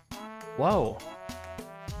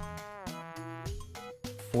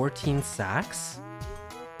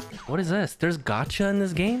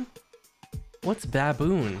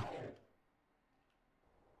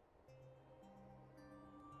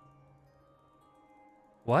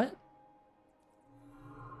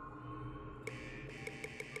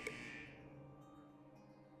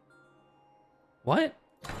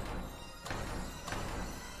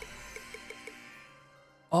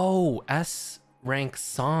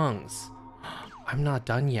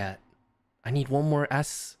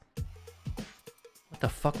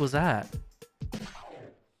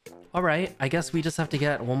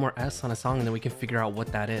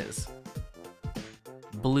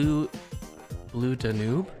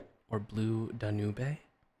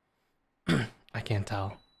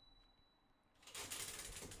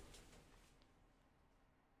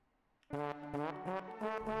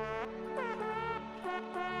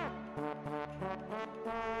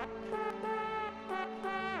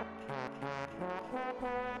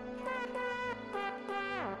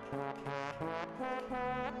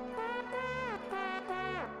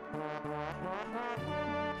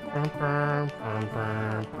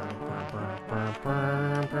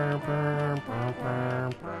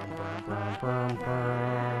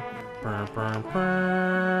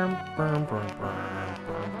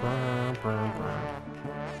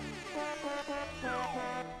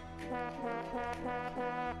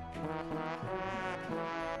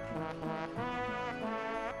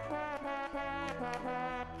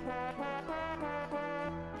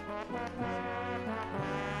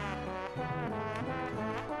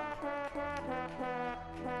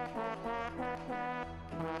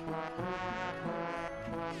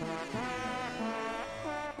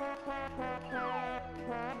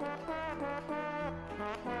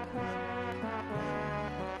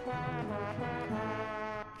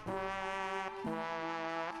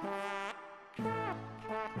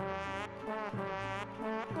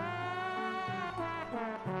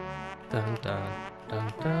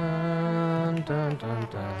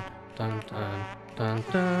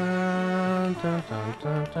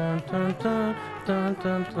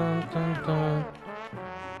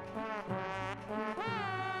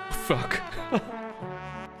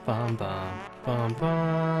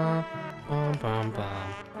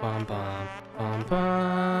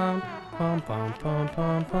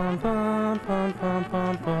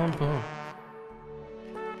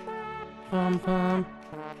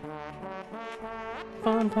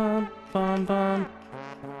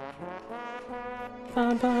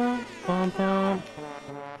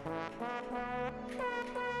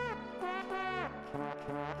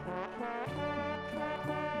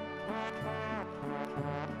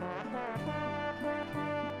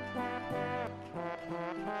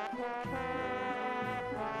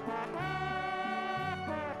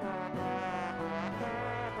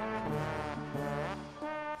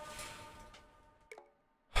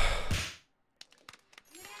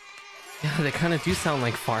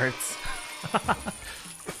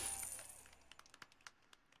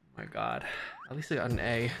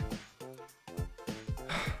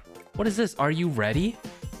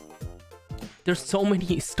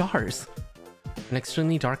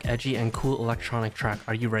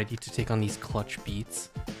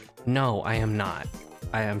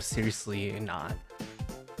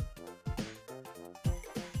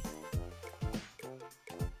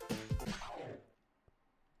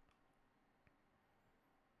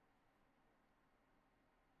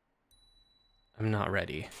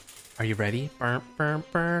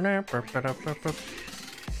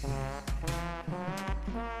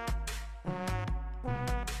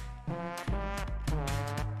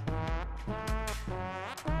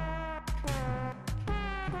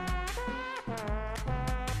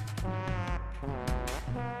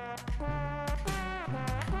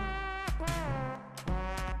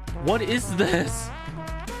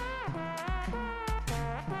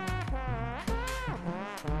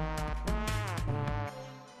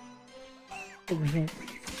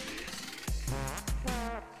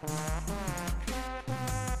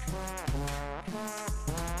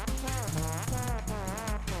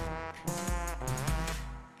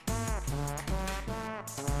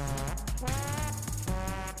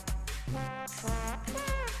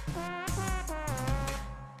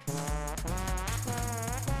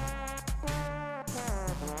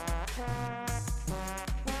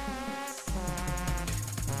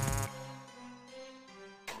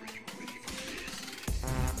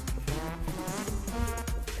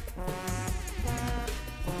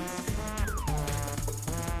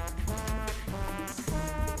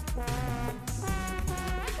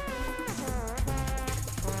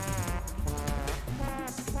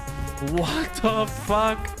 What the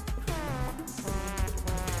fuck?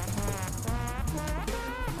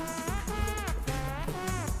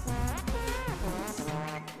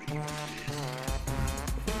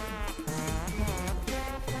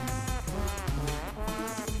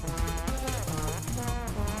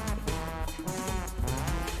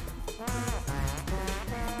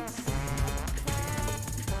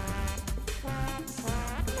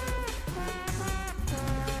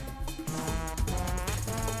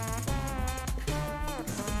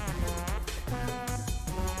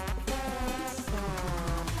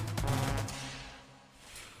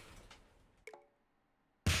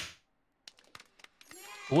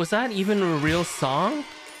 Was that even a real song?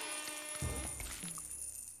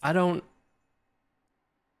 I don't...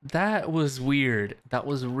 That was weird. That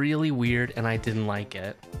was really weird and I didn't like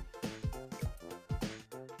it.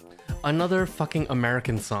 Another fucking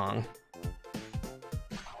American song.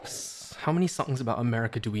 How many songs about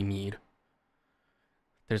America do we need?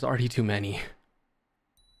 There's already too many.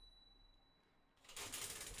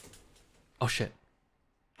 Oh shit.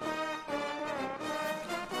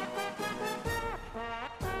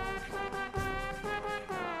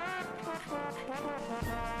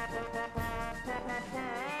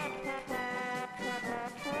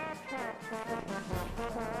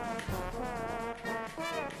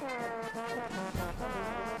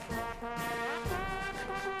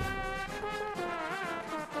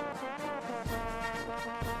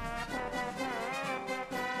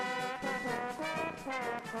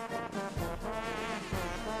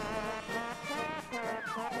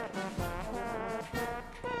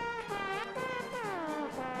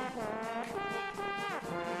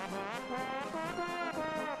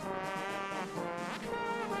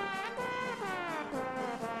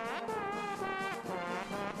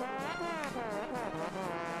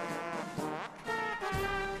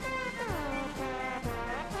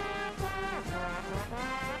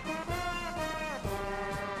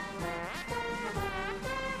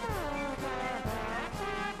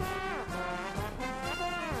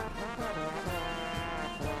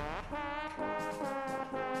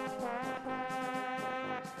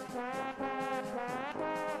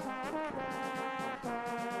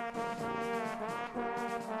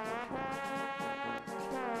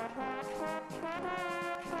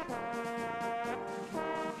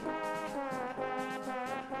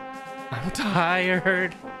 I'm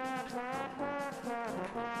tired.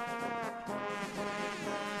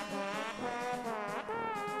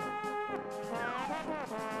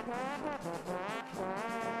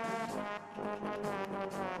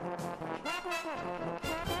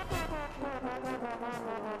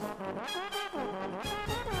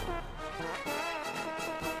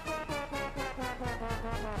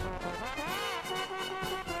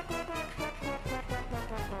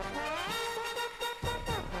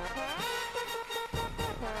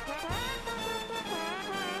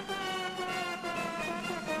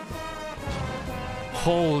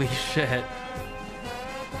 Holy shit.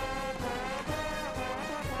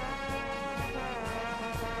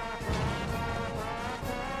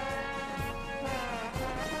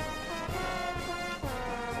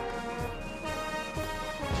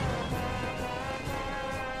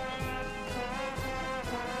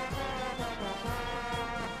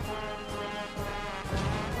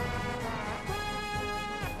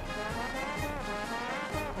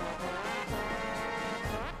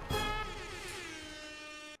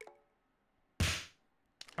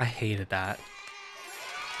 I hated that.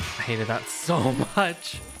 I hated that so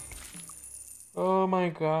much. Oh my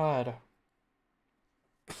god.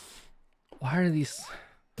 Why are these...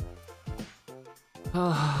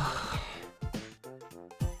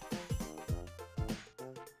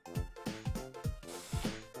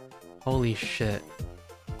 Holy shit.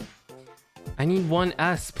 I need one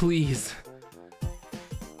S, please.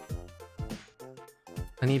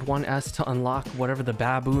 I need one S to unlock whatever the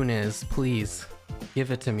baboon is, please. Give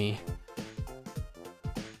it to me.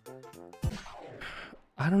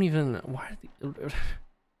 I don't even... Why are the...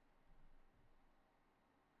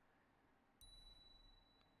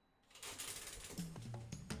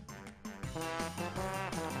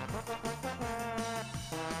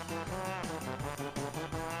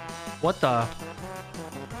 What the...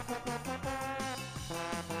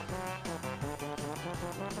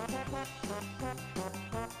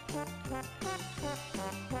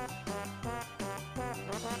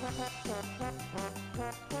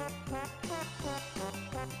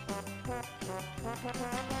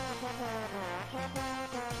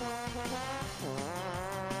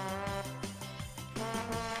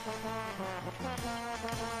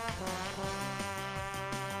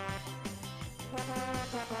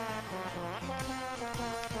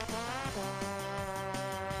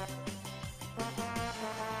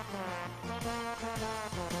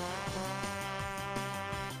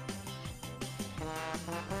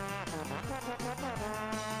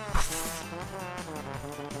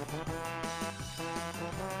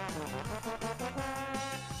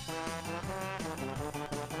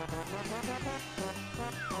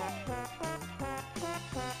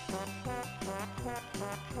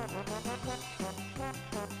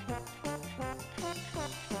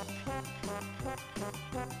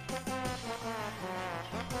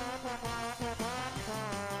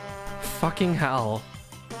 fucking hell.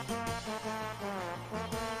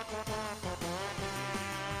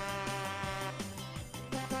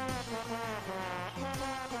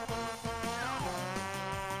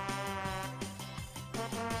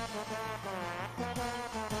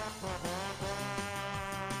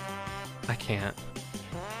 I can't.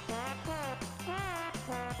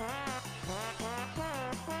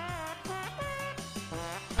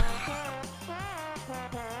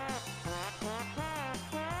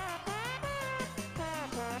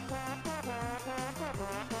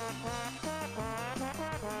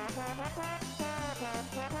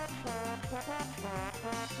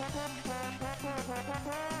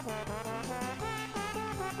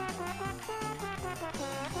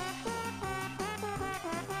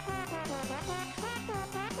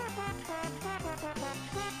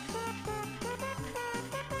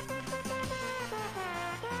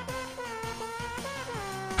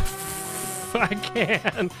 I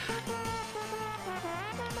can't.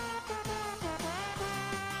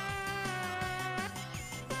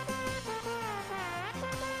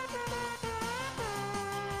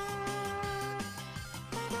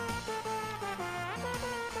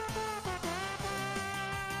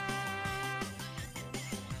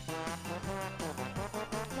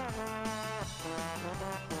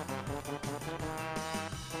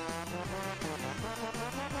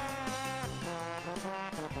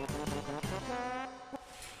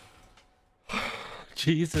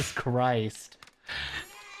 Jesus Christ.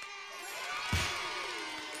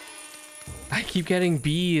 I keep getting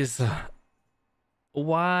B's.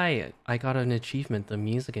 Why? I got an achievement, the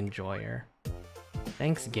music enjoyer.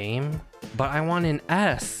 Thanks, game. But I want an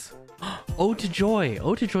S. Ode to Joy.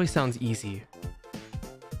 Ode to Joy sounds easy.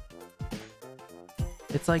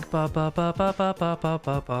 It's like ba ba ba ba ba ba ba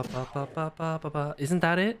ba ba ba ba ba ba ba ba. Isn't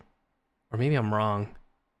that it? Or maybe I'm wrong.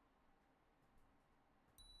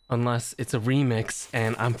 Unless it's a remix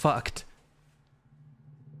and I'm fucked.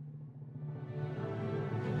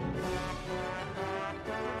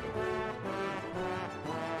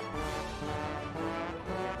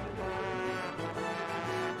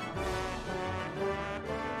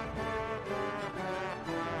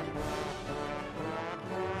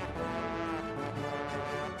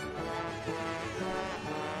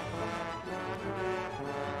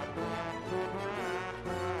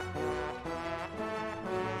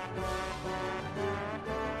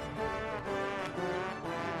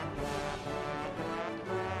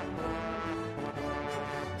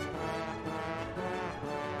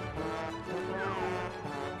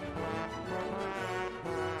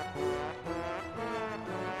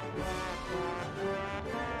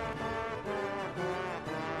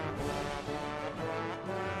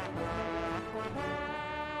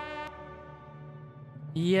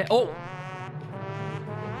 Yeah. Oh.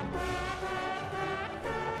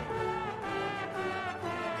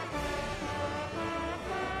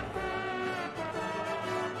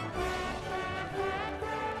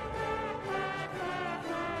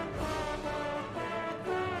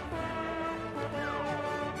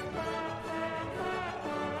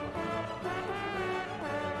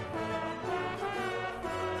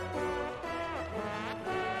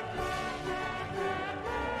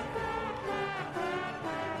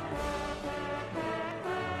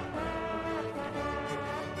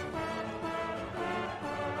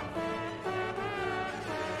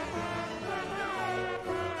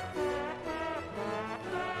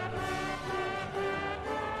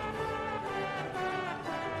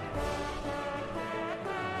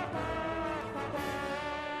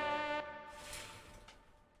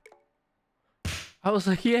 I was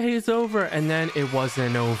like, yeah, it's over. And then it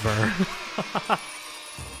wasn't over.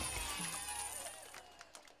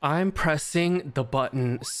 I'm pressing the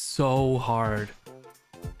button so hard.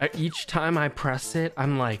 Each time I press it,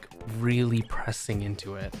 I'm like really pressing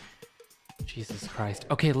into it. Jesus Christ.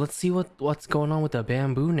 Okay, let's see what's going on with the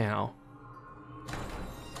bamboo now.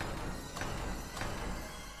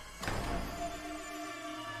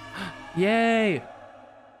 Yay!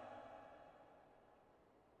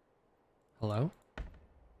 Hello?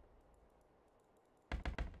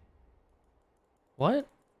 What?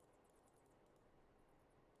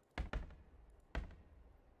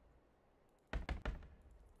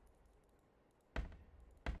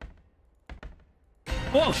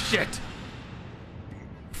 Oh shit!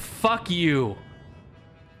 Fuck you!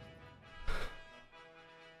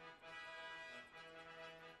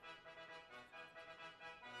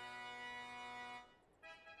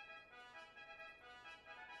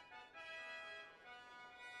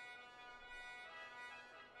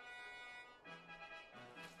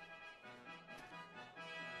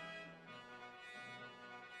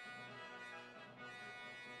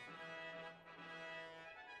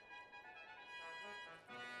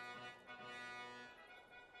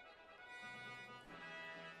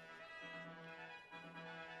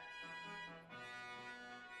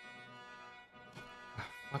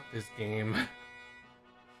 Fuck this game.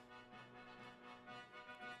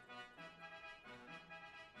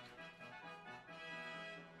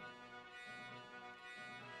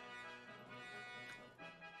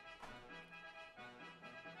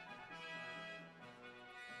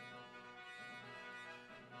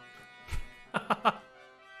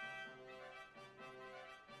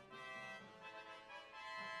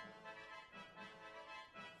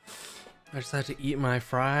 I just had to eat my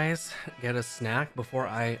fries, get a snack before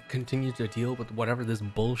I continue to deal with whatever this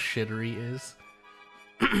bullshittery is.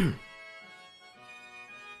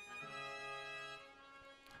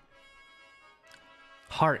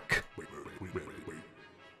 Hark.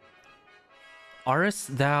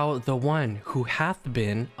 Arest thou the one who hath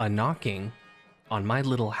been a knocking on my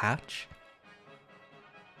little hatch?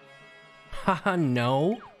 Haha,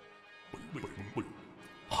 no.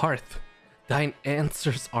 Hearth, thine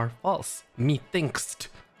answers are false, methinkst.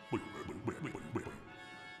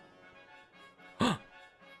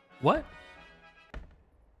 What?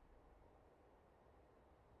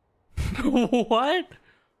 What?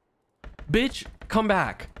 Bitch, come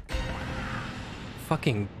back.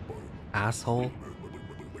 Fucking asshole.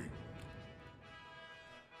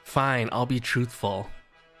 Fine, I'll be truthful.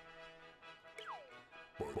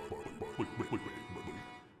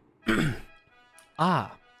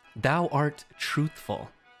 Ah, thou art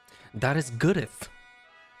truthful. That is goodeth.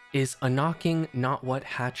 Is a knocking not what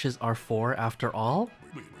hatches are for after all?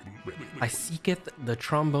 I seeketh the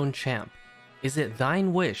trombone champ. Is it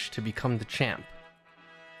thine wish to become the champ?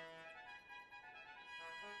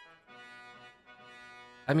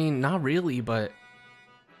 I mean, not really, but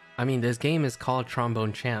I mean, this game is called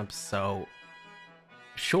Trombone Champs, so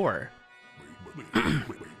sure.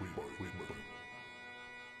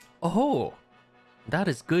 Oh, that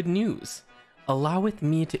is good news. Alloweth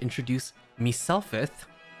me to introduce meselfeth.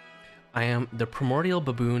 I am the primordial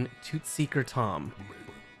baboon Toot Seeker Tom.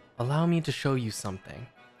 Allow me to show you something.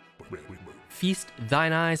 Feast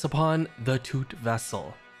thine eyes upon the Toot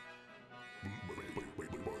Vessel.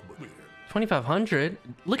 2,500?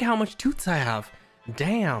 Look how much toots I have.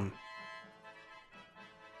 Damn.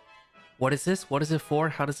 What is this? What is it for?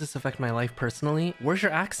 How does this affect my life personally? Where's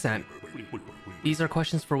your accent? These are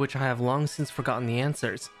questions for which I have long since forgotten the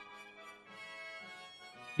answers.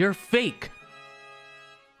 You're fake.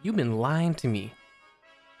 You've been lying to me.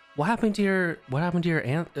 What happened to your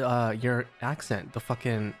accent? The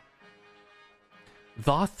fucking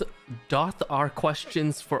doth are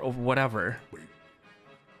questions for whatever.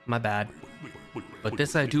 My bad. But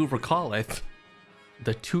this I do recalleth.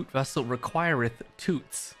 The toot vessel requireth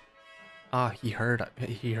toots. Ah, he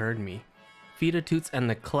heard me. Feed a toots and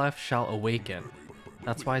the cleft shall awaken.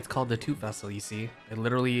 That's why it's called the toot vessel, you see.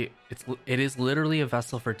 It is literally a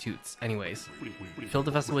vessel for toots. Anyways, fill the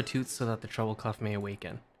vessel with toots so that the treble clef may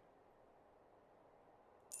awaken.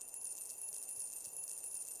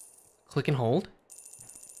 Click and hold.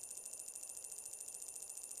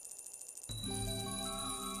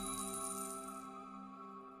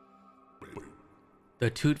 The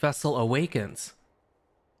toot vessel awakens.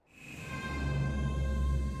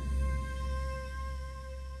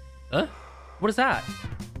 Huh? What is that?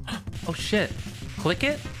 Oh shit. Click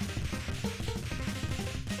it?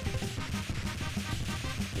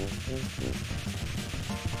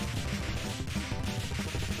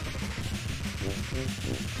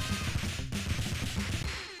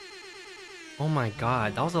 Oh my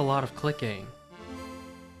god, that was a lot of clicking.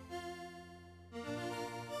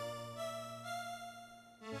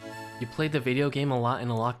 You played the video game a lot and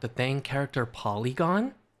unlocked the thing character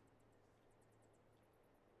Polygon?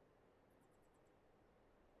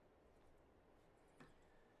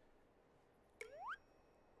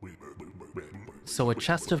 So a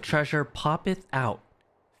chest of treasure poppeth out.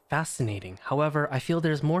 Fascinating. However, I feel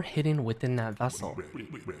there's more hidden within that vessel.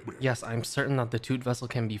 Yes, I'm certain that the toot vessel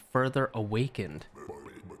can be further awakened.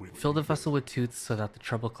 Fill the vessel with toots so that the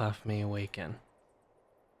treble clef may awaken.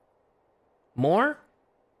 More?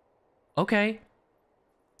 Okay.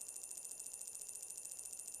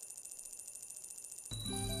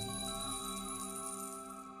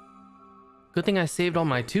 Good thing I saved all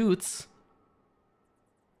my toots.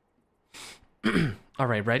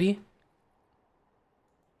 Alright, ready?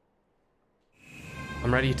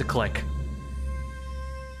 I'm ready to click.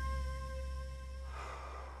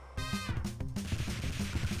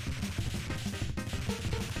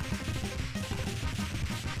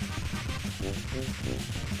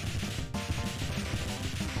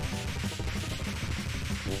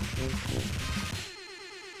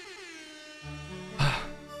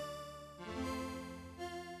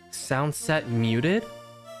 Sound set muted?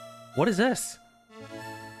 What is this?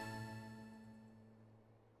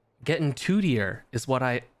 Getting 2-tier is what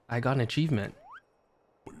I got an achievement.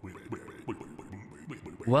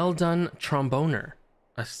 Well done, tromboner.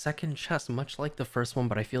 A second chest, much like the first one,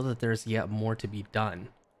 but I feel that there's yet more to be done.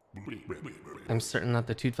 I'm certain that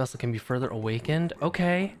the tooth vessel can be further awakened.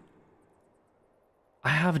 Okay. I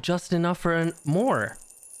have just enough for more.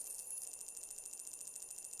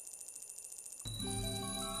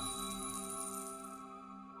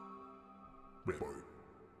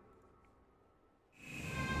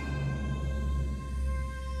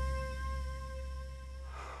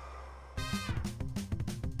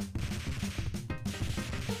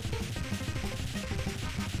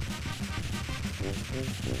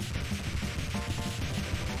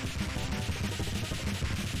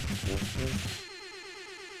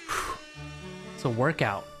 It's a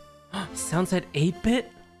workout. Sounds at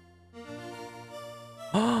 8-bit?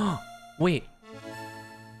 Oh, wait.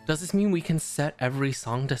 Does this mean we can set every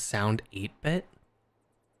song to sound 8-bit?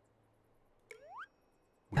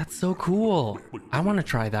 That's so cool. I want to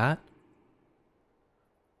try that.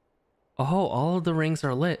 Oh, all of the rings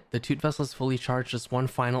are lit. The tooth vessel is fully charged. Just one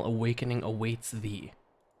final awakening awaits thee.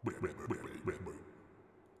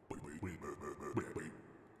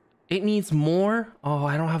 It needs more? Oh,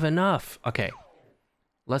 I don't have enough. Okay.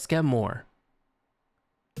 Let's get more.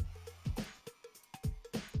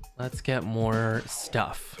 Let's get more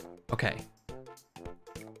stuff. Okay.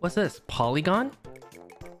 What's this? Polygon?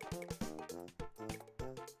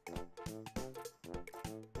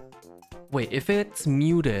 Wait, if it's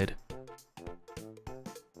muted...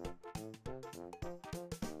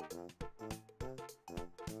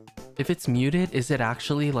 If it's muted, is it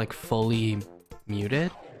actually like fully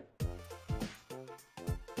muted?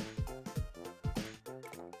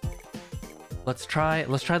 Let's try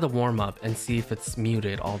the warm-up and see if it's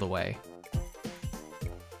muted all the way.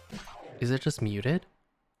 Is it just muted?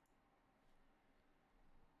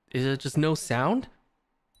 Is it just no sound?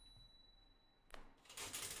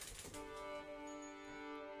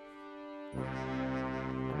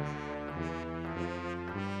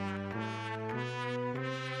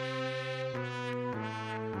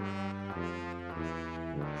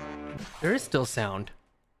 There is still sound.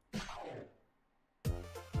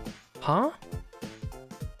 Huh?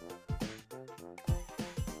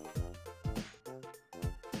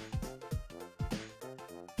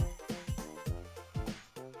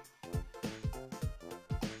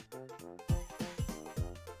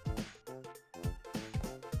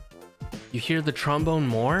 You hear the trombone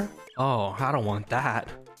more? Oh, I don't want that.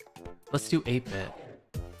 Let's do 8-bit.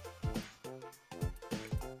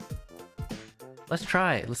 Let's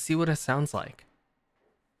try it. Let's see what it sounds like.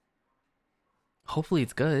 Hopefully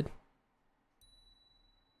it's good.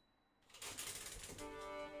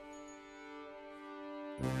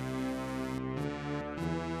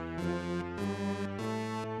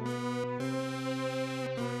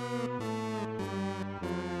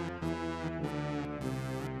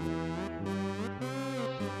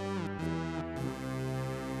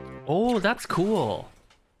 Oh, that's cool.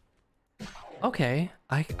 Okay,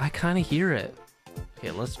 I kind of hear it.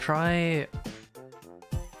 Okay, let's try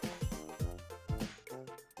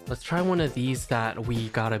one of these that we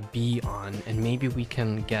got a B on, and maybe we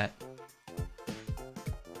can get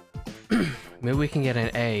maybe we can get an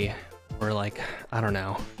A, or like, I don't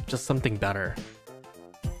know, just something better.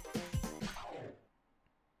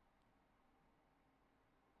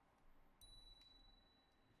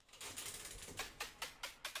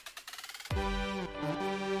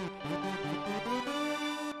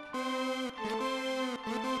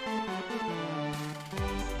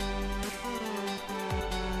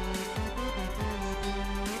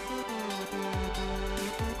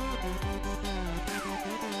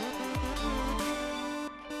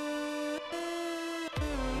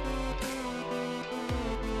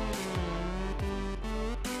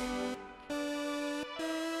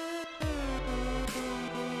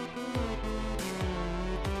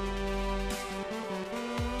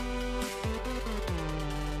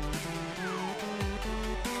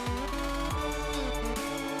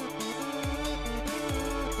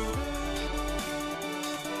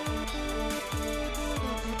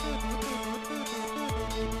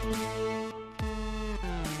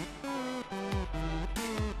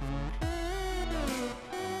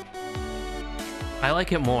 I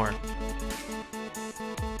like it more.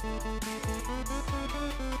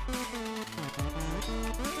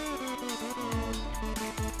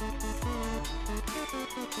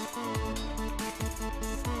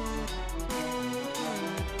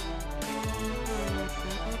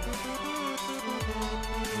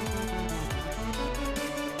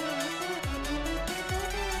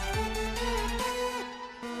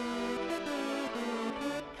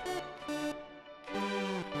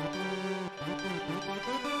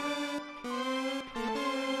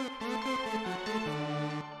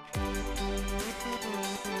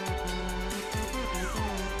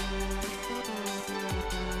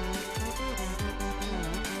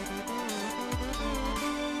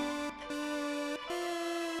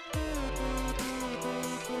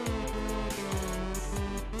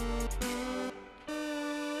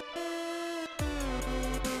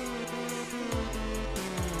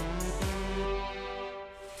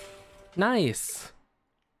 Nice.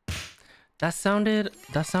 That sounded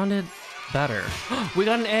better. We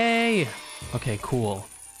got an A. Okay, cool.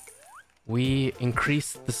 We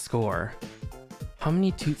increased the score. How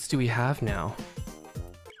many toots do we have now?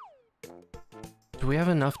 Do we have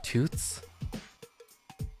enough toots?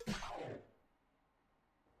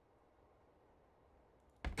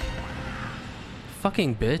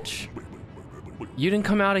 Fucking bitch. You didn't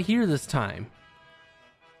come out of here this time.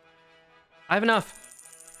 I have enough.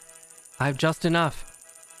 I have just enough.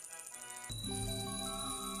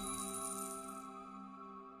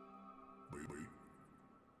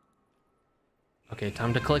 Okay,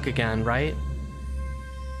 time to click again, right?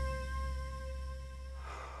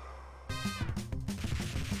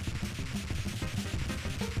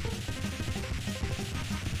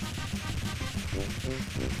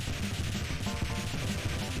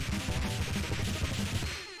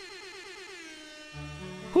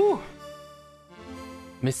 Whew.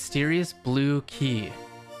 Mysterious blue key.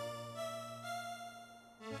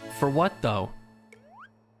 For what though?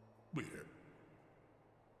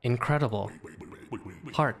 Incredible.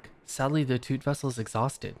 Hark, sadly the toot vessel is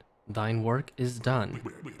exhausted. Thine work is done.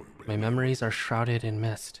 My memories are shrouded in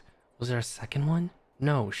mist. Was there a second one?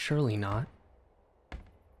 No, surely not.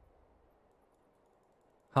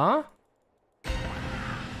 Huh?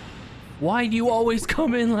 Why do you always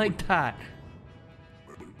come in like that?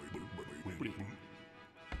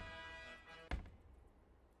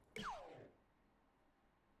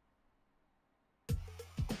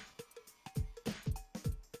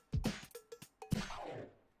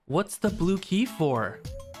 What's the blue key for?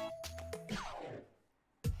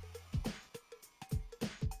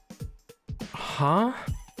 Huh?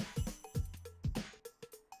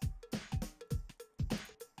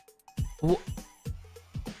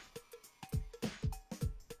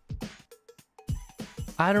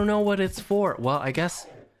 I don't know what it's for. Well, I guess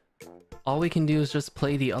all we can do is just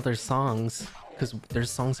play the other songs, because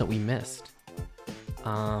there's songs that we missed.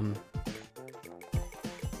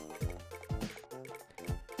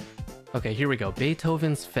 Okay, here we go.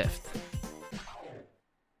 Beethoven's Fifth.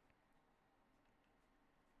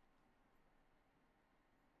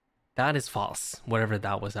 That is false. Whatever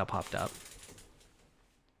that was that popped up.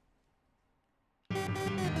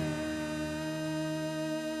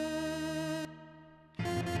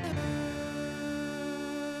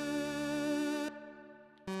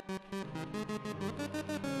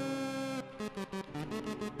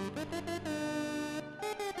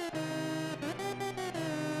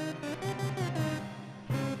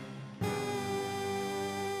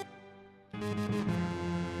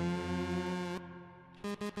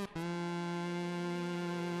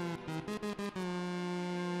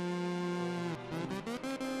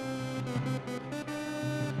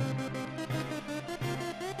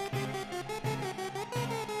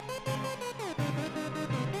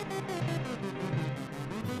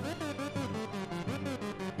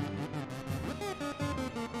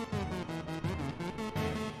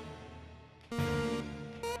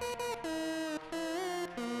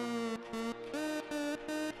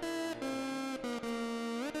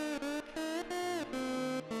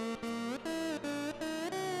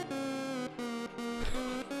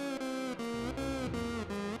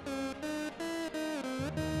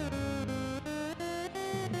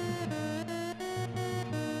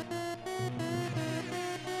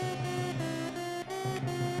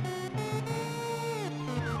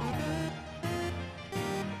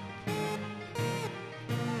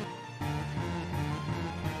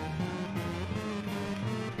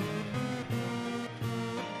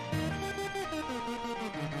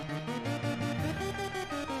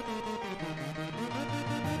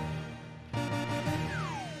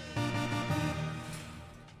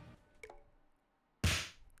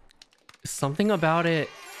 Something about it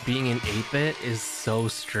being in 8-bit is so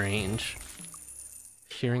strange.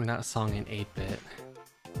 Hearing that song in 8-bit.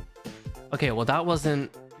 Okay, well that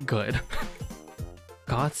wasn't good.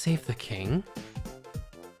 God Save the King?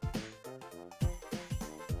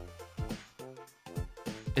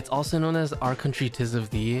 It's also known as Our Country 'Tis of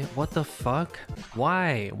Thee. What the fuck?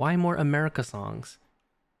 Why? Why more America songs?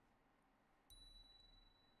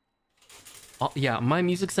 Oh, yeah, my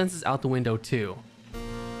music sense is out the window too.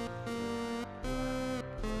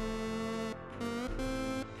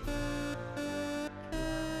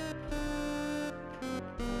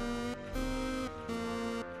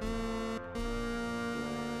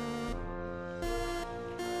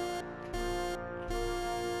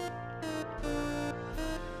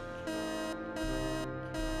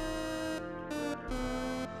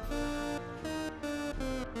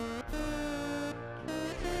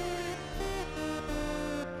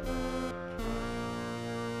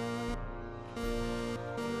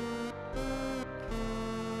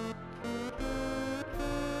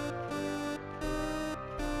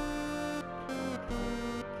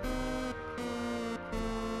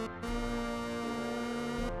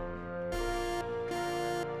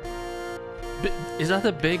 Is that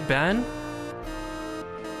the Big Ben?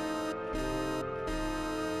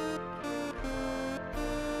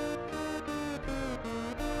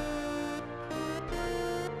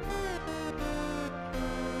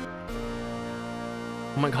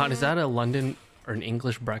 Oh my god, is that a London or an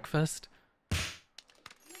English breakfast?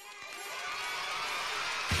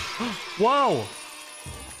 Whoa!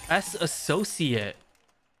 S associate.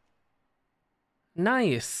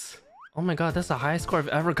 Nice. Oh my god, that's the highest score I've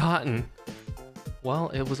ever gotten. Well,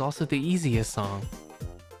 it was also the easiest song.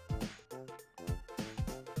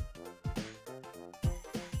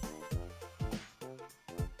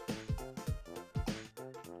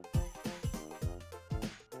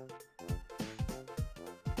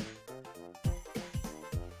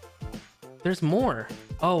 There's more.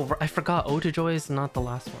 Oh, I forgot. Ode to Joy is not the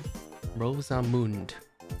last one. Rosamund.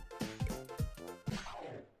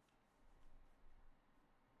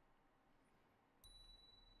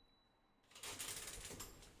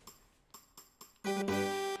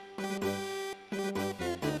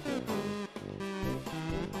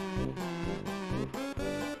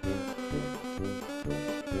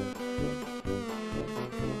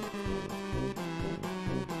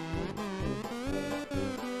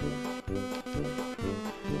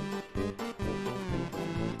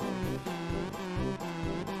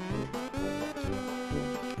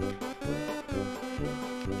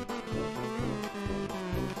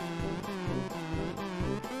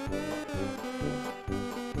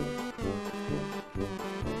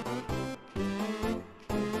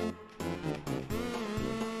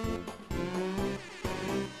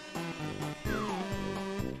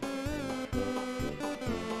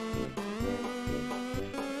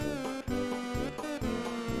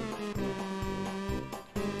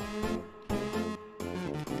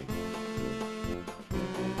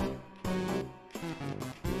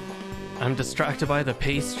 I'm distracted by the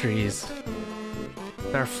pastries.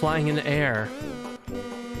 They're flying in the air.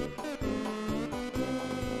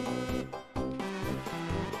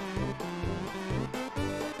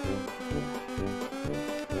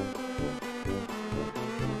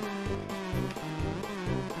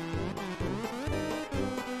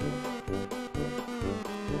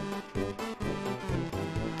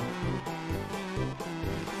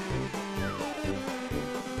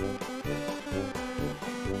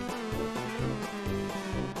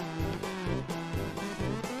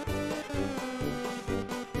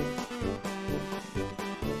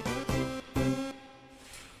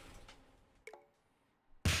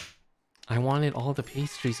 I wanted all the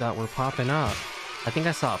pastries that were popping up. I think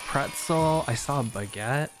I saw a pretzel, I saw a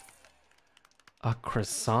baguette, a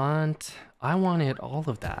croissant. I wanted all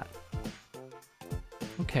of that.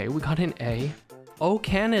 Okay, we got an A. Oh,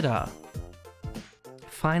 Canada!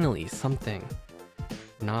 Finally, something.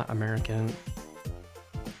 Not American.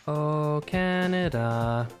 Oh,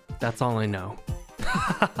 Canada. That's all I know.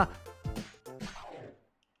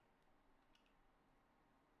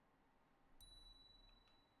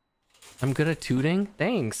 I'm good at tooting?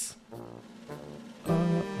 Thanks.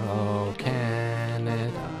 Oh,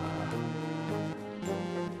 Canada.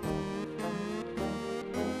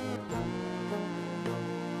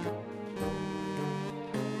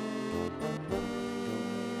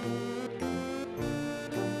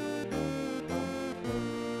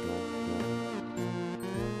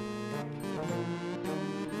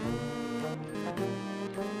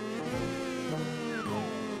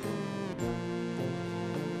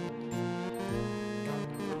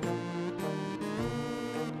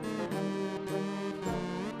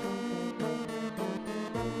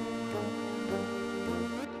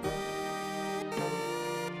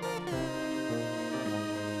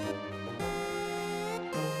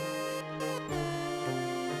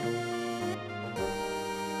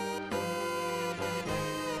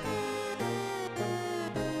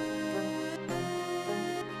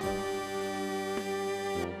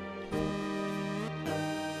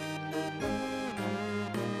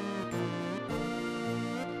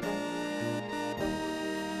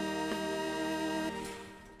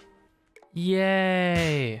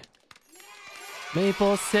 Yay!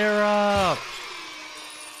 Maple syrup!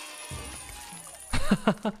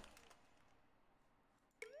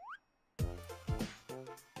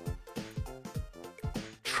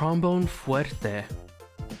 Trombone fuerte.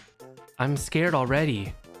 I'm scared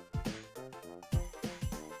already.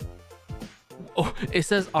 Oh, it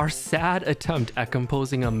says our sad attempt at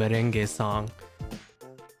composing a merengue song.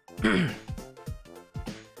 I'm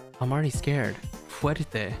already scared.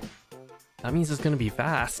 Fuerte. That means it's gonna be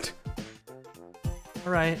fast.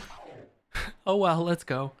 Alright. Oh well, let's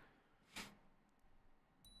go.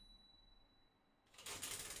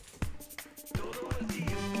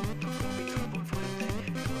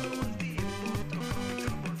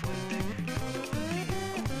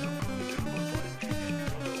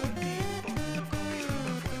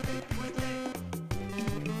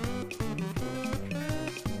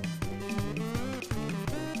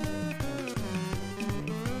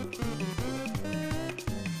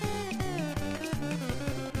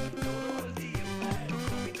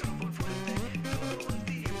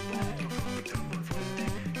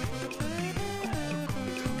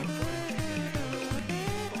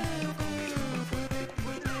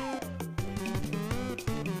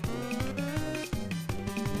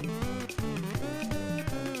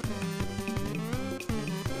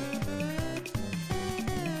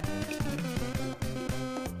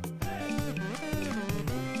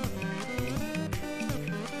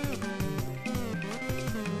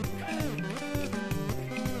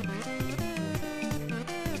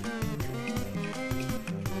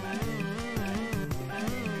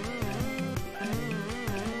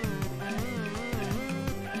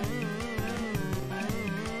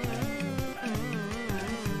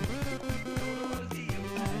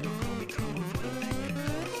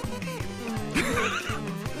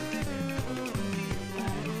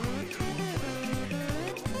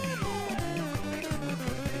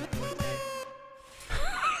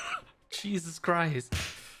 Jesus Christ.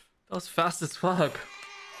 That was fast as fuck.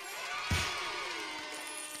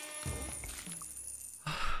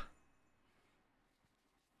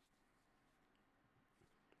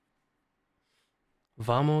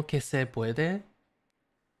 Vamos que se puede?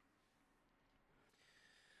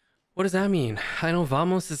 What does that mean? I know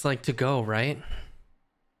vamos is like to go, right?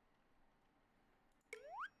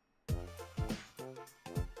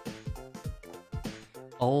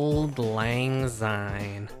 Old Lang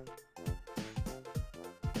Syne.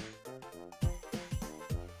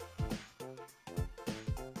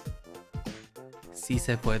 Si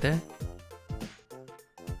se puede?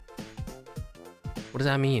 What does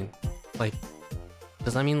that mean? Like,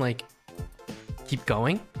 does that mean like keep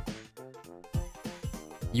going?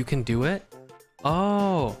 You can do it?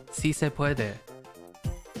 Oh, si se puede.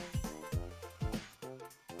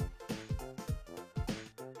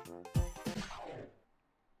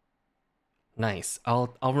 Nice.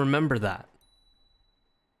 I'll remember that.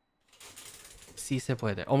 Si se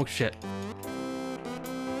puede. Oh shit.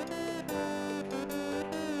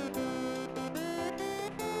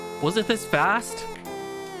 Was it this fast?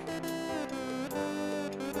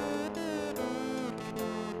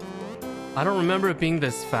 I don't remember it being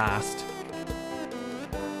this fast.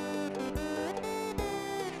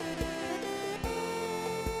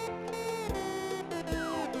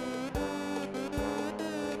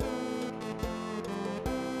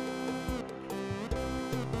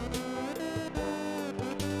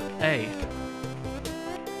 Hey.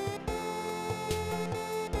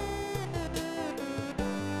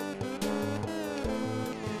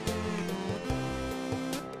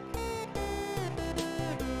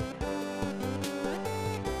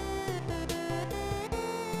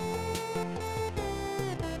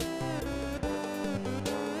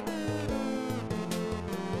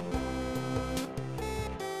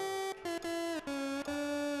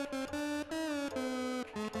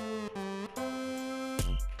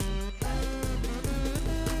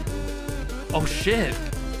 Oh shit.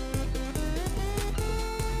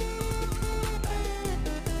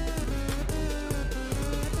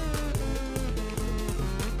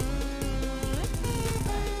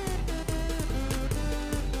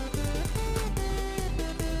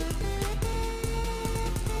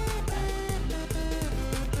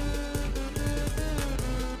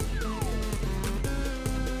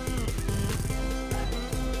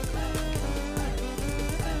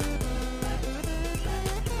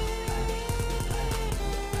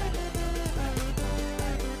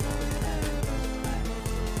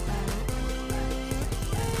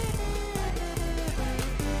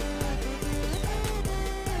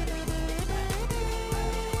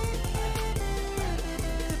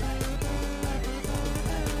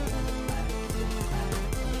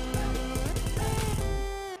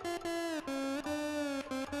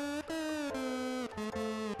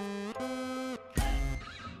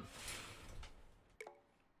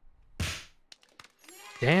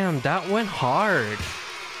 Damn, that went hard.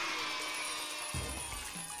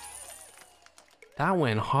 That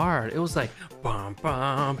went hard. It was like bum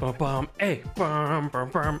bum bum bum hey bum bum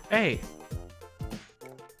bum hey.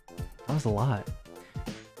 That was a lot.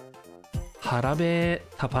 Jarabe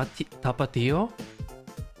Tapatio,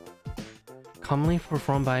 commonly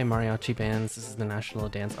performed by mariachi bands. This is the national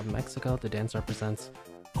dance of Mexico. The dance represents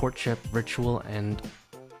courtship, ritual, and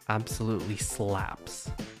absolutely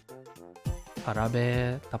slaps.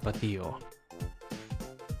 Jarabe Tapatio.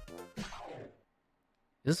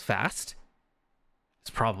 Is this fast?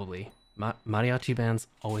 It's probably. Mariachi bands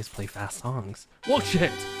always play fast songs. Whoa,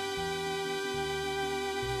 shit!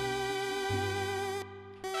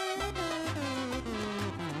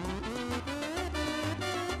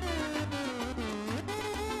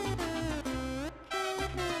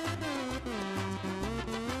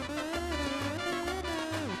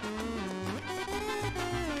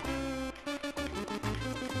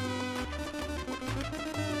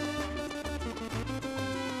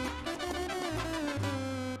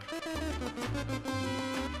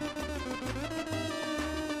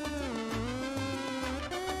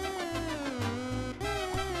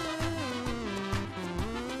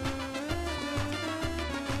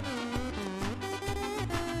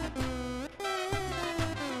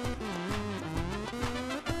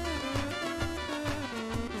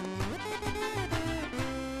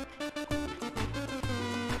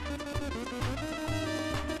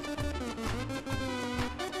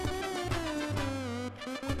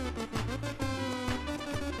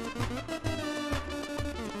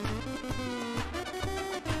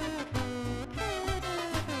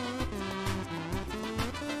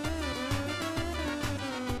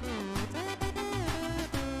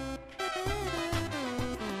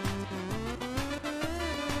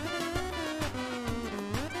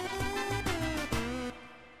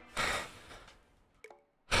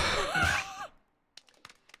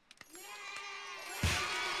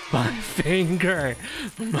 My finger.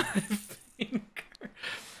 My finger.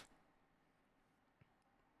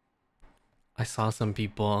 I saw some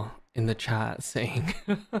people in the chat saying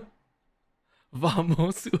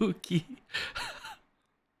Vamos Uki.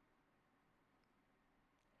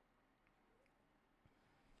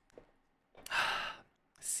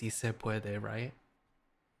 Si se puede, right?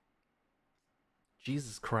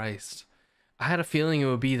 Jesus Christ. I had a feeling it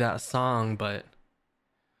would be that song, but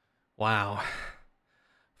wow.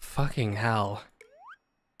 Fucking hell.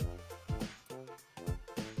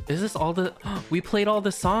 Is this all the... We played all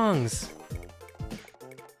the songs.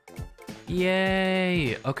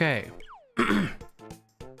 Yay. Okay.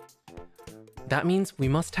 That means we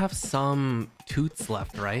must have some toots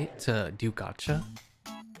left, right? To do gacha.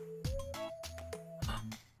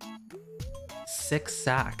 6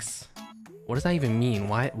 sacks. What does that even mean?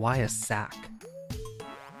 Why a sack?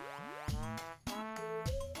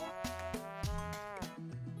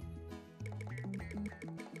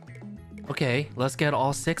 Okay, let's get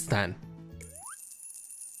all 6 then.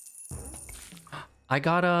 I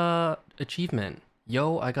got a achievement.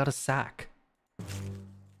 Yo, I got a sack.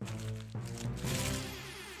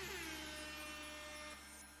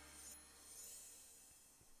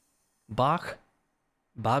 Bach,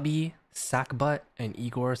 Bobby, Sackbutt, and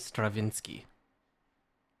Igor Stravinsky.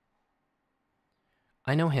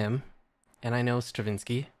 I know him, and I know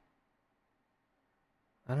Stravinsky.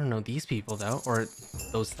 I don't know these people though, or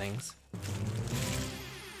those things.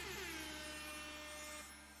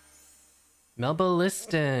 Melba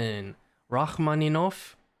Liston,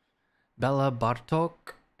 Rachmaninov, Bella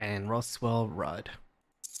Bartok, and Roswell Rudd.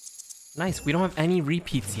 Nice, we don't have any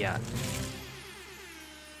repeats yet.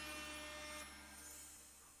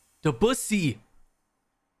 Debussy!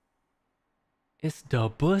 It's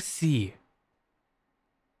Debussy!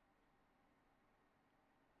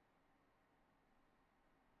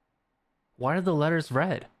 Why are the letters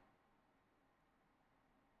red?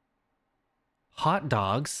 Hot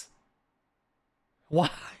dogs? Why?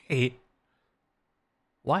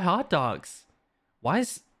 Why hot dogs? Why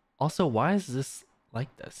is this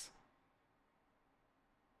like this?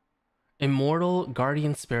 Immortal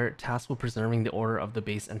guardian spirit tasked with preserving the order of the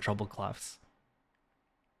base and treble clefs.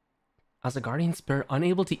 As a guardian spirit,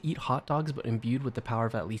 unable to eat hot dogs but imbued with the power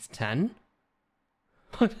of at least 10?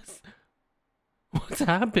 What's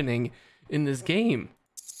happening in this game?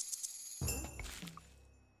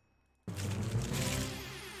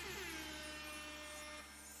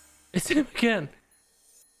 It's him again.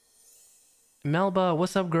 Melba,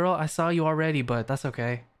 what's up, girl? I saw you already, but that's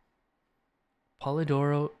okay.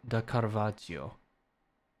 Polidoro da Caravaggio.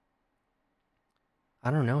 I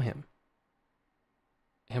don't know him.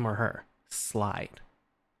 Him or her. Slide.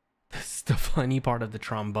 This is the funny part of the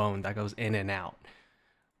trombone that goes in and out.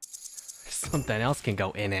 Something else can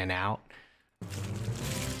go in and out.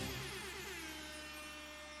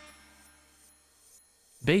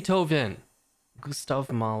 Beethoven.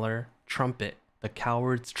 Gustav Mahler. Trumpet. The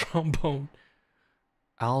Coward's Trombone.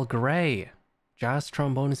 Al Gray. Jazz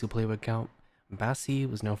trombonist who played with Count Basie,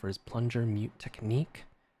 was known for his plunger mute technique.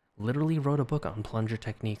 Literally wrote a book on plunger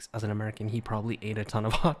techniques. As an American, he probably ate a ton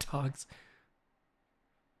of hot dogs.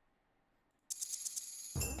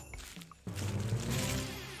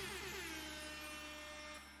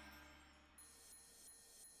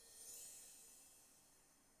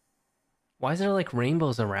 Why is there like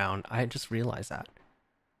rainbows around? I just realized that.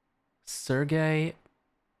 Sergei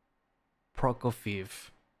Prokofiev.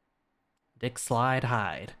 Dick Slide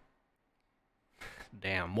Hyde.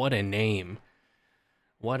 Damn, what a name.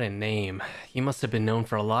 What a name. He must have been known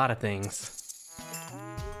for a lot of things.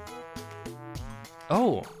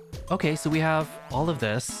 Oh, okay, so we have all of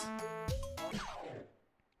this.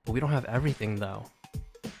 But we don't have everything though.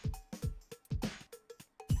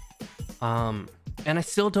 And I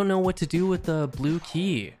still don't know what to do with the blue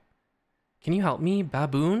key. Can you help me,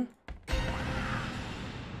 baboon?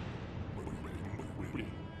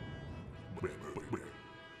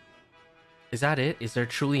 Is that it? Is there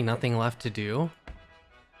truly nothing left to do?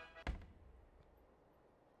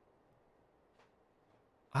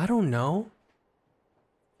 I don't know.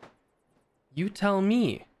 You tell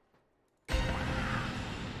me.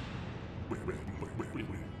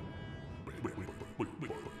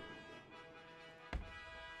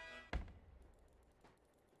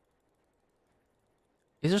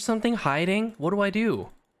 Is there something hiding? What do I do?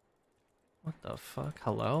 What the fuck?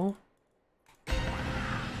 Hello?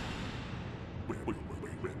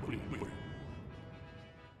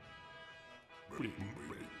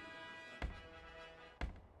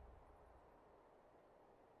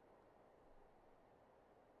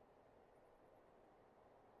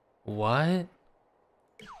 What?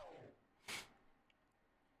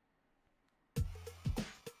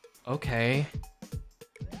 Okay.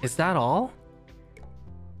 Is that all?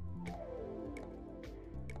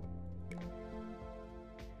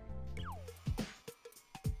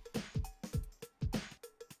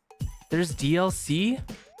 There's DLC?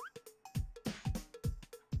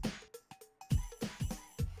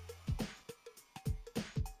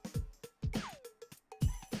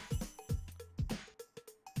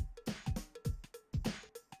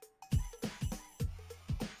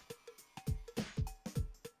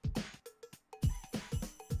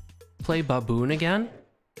 Play Baboon again?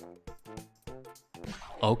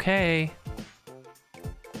 Okay.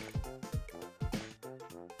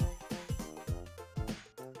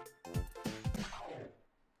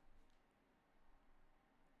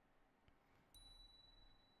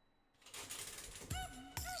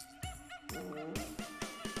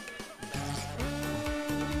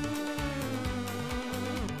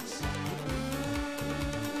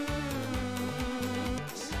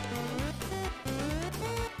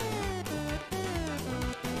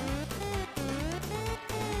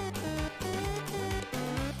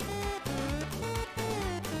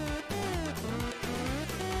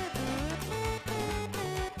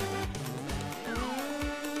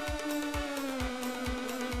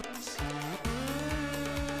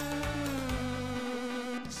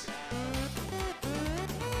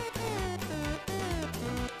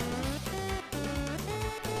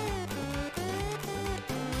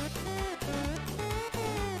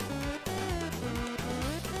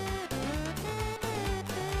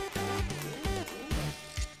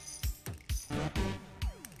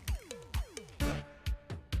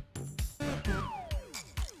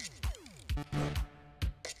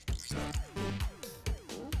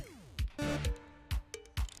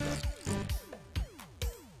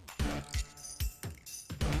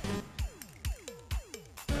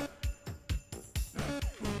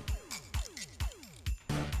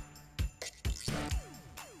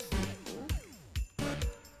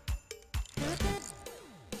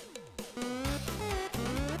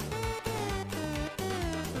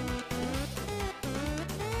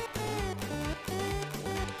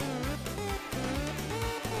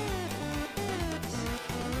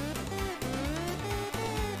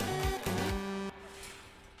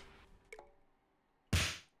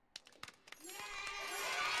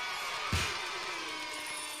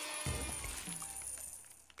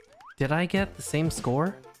 Did I get the same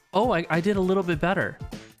score? Oh, I did a little bit better.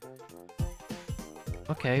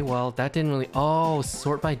 Okay, well, that didn't really... Oh,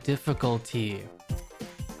 sort by difficulty.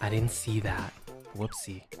 I didn't see that.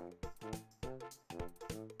 Whoopsie.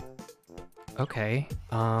 Okay,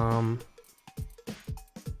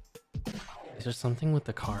 is there something with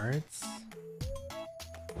the cards?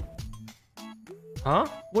 Huh?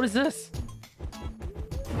 What is this?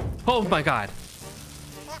 Oh my god.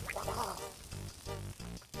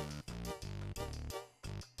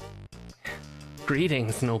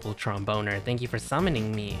 Greetings, noble tromboner. Thank you for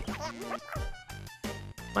summoning me.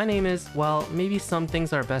 My name is, well, maybe some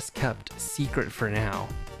things are best kept secret for now.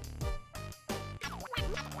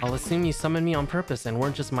 I'll assume you summoned me on purpose and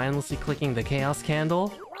weren't just mindlessly clicking the chaos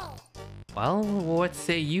candle? Well, what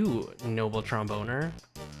say you, noble tromboner?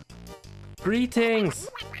 Greetings!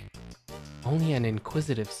 Only an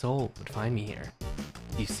inquisitive soul would find me here.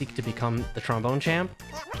 You seek to become the trombone champ?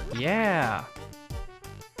 Yeah!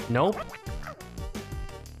 Nope.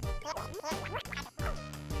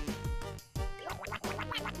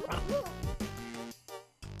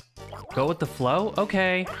 Go with the flow?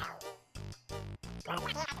 Okay.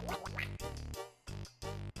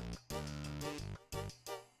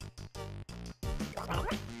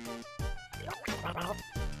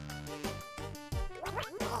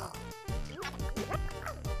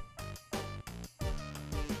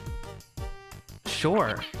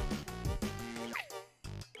 Sure.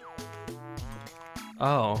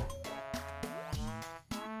 Oh.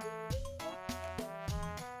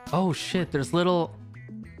 Oh shit, there's little...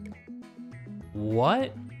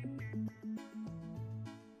 What?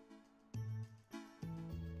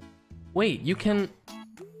 Wait, you can...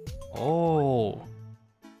 Oh.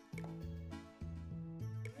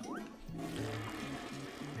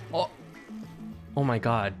 Oh. Oh my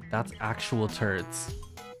god, that's actual turds.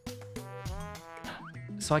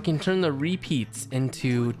 So I can turn the repeats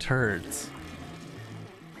into turds.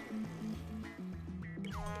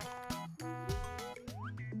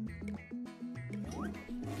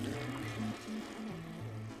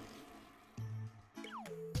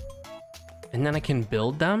 And then I can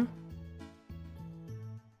build them?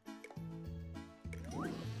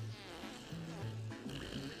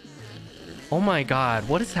 Oh my god,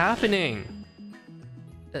 what is happening?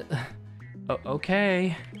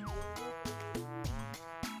 Okay.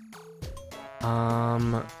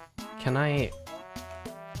 Can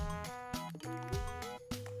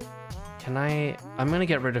I... I'm gonna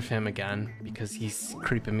get rid of him again because he's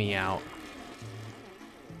creeping me out.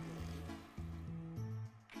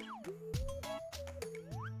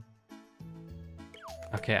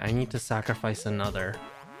 Okay, I need to sacrifice another.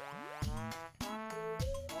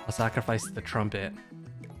 I'll sacrifice the trumpet.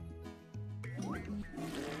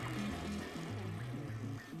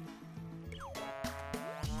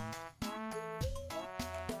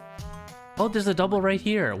 Oh, there's a double right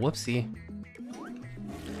here. Whoopsie.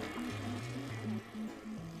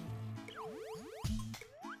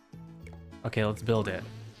 Okay, let's build it.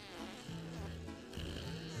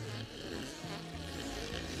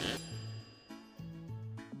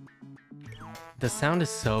 The sound is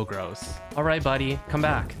so gross. All right, buddy, come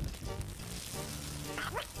back.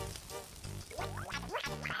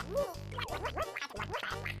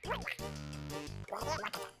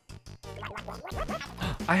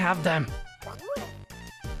 I have them.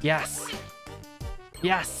 Yes.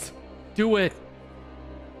 Yes. Do it.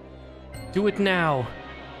 Do it now.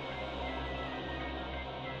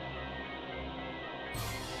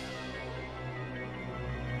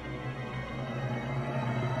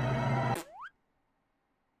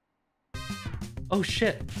 Oh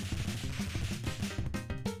shit.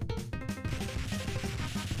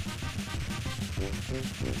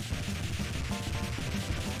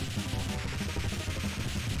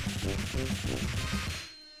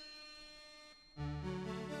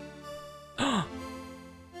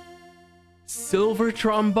 Silver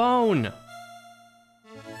trombone.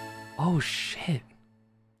 Oh shit.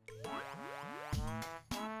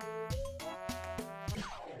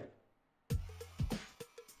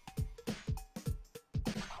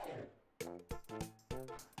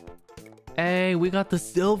 Hey, we got the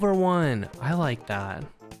silver one. I like that.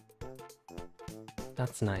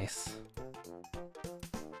 That's nice.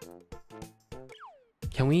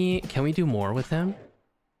 Can we do more with him?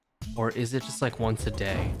 Or is it just like once a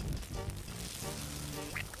day?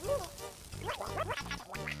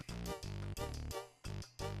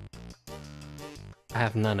 I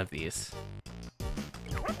have none of these.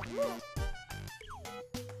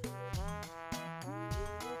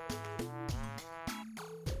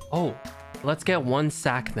 Oh, let's get one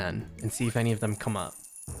sack then and see if any of them come up.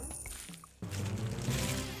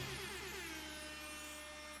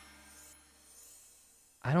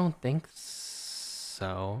 I don't think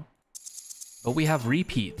so. But we have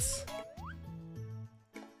repeats.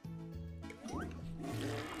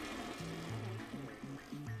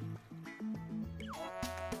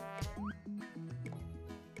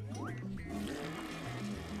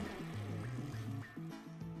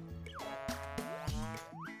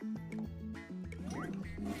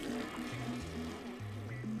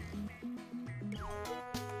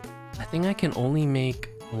 I think I can only make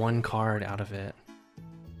one card out of it.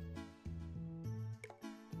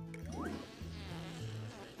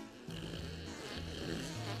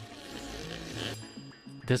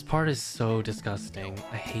 This part is so disgusting.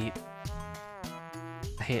 I hate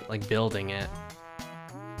like building it.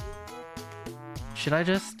 Should I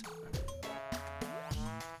just...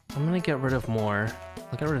 I'm gonna get rid of more.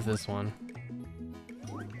 I'll get rid of this one.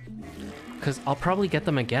 Because I'll probably get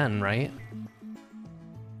them again, right?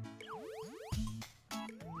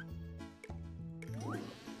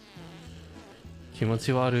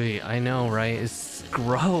 Kimotsu warui. I know, right? It's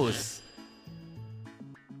gross.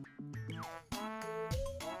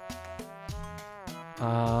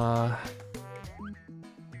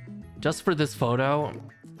 Just for this photo,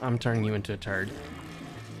 I'm turning you into a turd.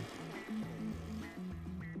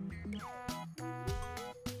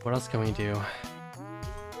 What else can we do?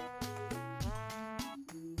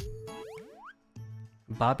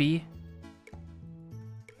 Bobby?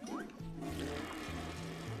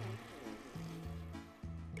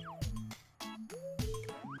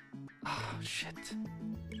 Oh, shit.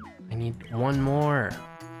 I need one more.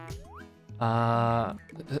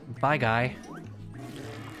 Bye, guy.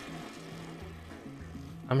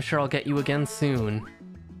 I'm sure I'll get you again soon.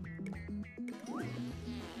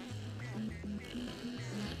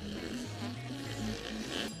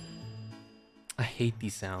 I hate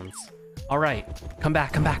these sounds. All right, come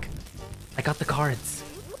back, come back. I got the cards.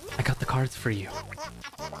 I got the cards for you.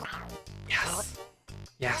 Yes.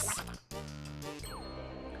 Yes.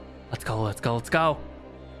 Let's go, let's go, let's go.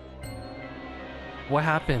 What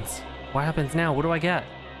happens? What happens now? What do I get?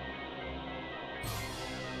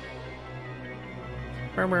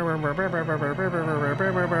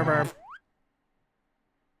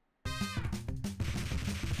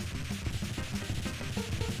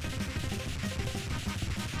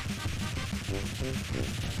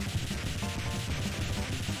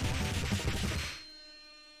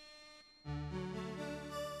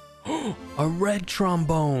 A red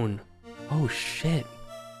trombone! Oh shit.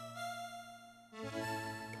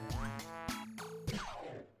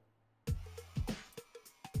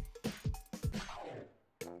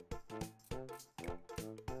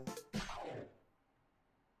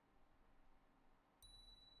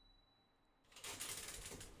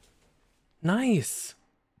 Nice!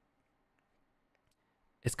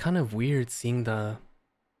 It's kind of weird seeing the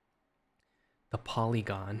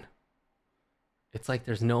polygon. It's like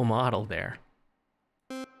there's no model there.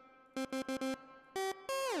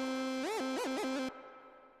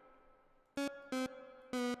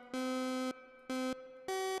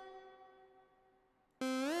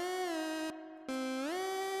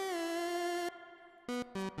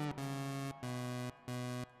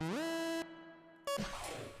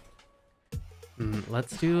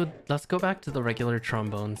 Let's go back to the regular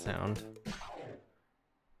trombone sound.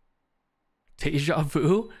 Deja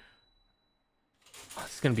Vu? Oh,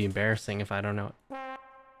 this is gonna be embarrassing if I don't know it.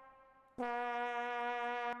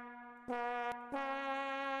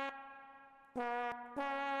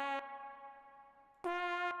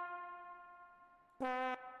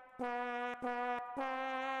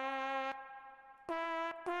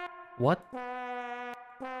 What?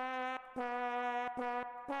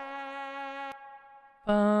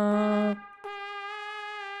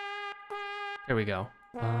 Here we go.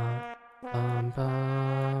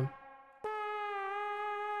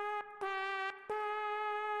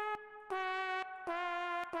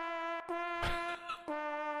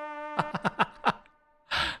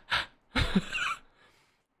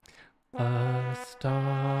 A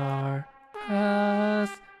star has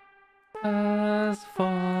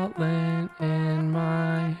fallen in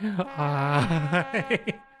my eye.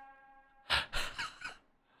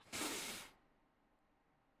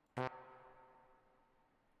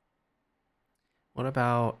 What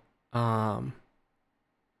about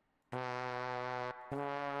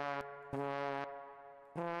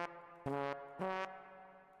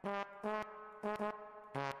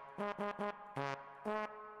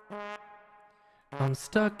I'm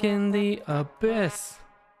stuck in the abyss.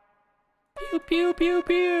 Pew pew pew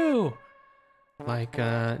pew. Like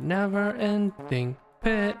a never-ending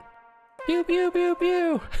pit. Pew pew pew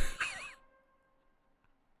pew.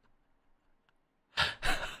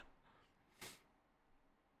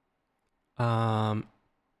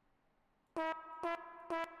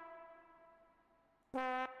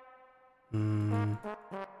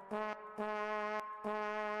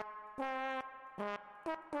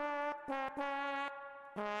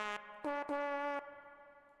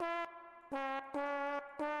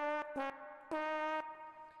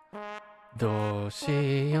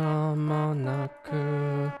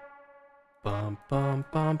 Doshiyamaku. Bum bum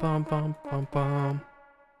bum bum bum bum bum.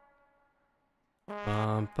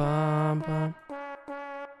 Bum bum bum.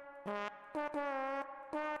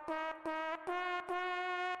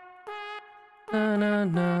 Da na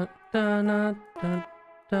na da na da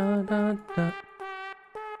da da da.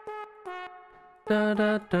 Da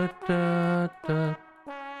da da da da.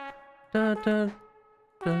 Da da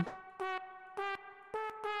da.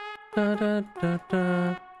 Da da da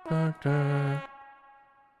da da da.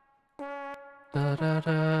 Da da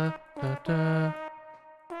da da da.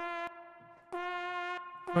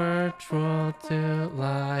 Virtual to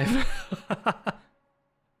live.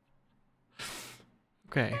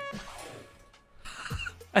 Okay.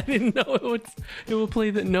 I didn't know it would play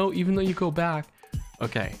the note even though you go back.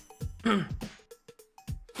 Okay.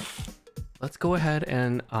 Let's go ahead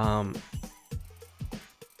and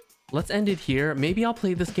let's end it here. Maybe I'll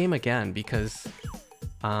play this game again because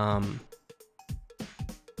I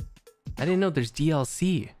didn't know there's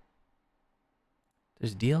DLC.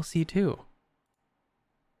 There's DLC too.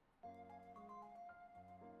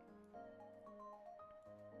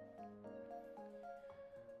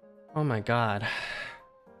 Oh my god.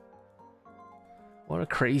 What a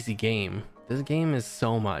crazy game. This game is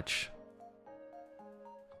so much.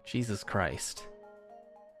 Jesus Christ.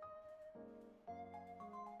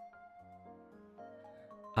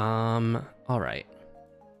 Alright.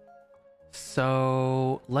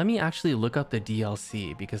 So, let me actually look up the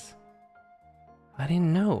DLC because I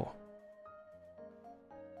didn't know.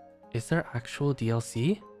 Is there actual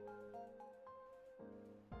DLC?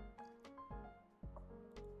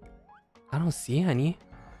 I don't see any.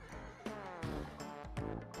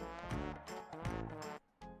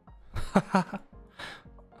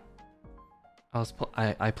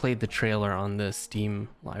 I played the trailer on the Steam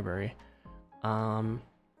library. I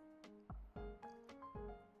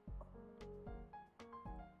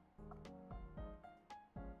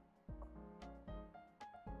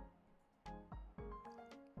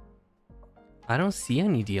don't see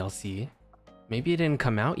any DLC. Maybe it didn't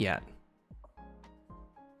come out yet.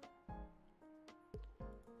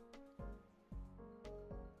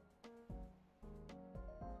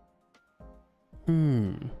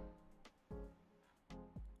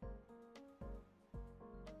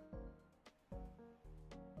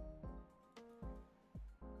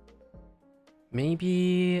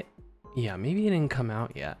 Maybe... Yeah, maybe it didn't come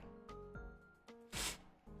out yet.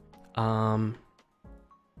 Oh,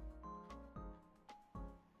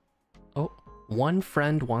 one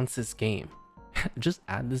friend wants this game. Just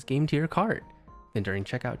add this game to your cart. Then during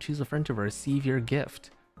checkout, choose a friend to receive your gift.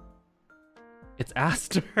 It's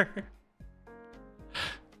Aster.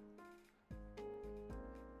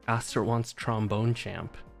 Aster wants Trombone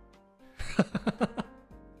Champ.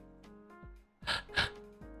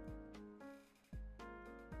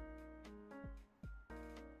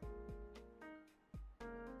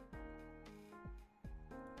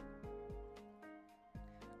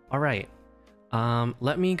 All right.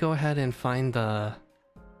 Let me go ahead and find the...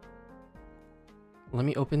 Let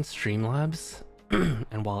me open Streamlabs.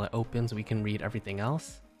 And while it opens, we can read everything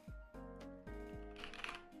else.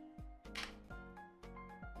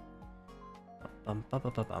 Bum, bum,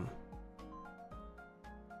 bum, bum, bum.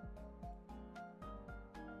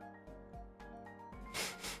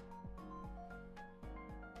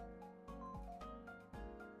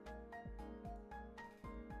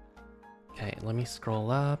 Okay, let me scroll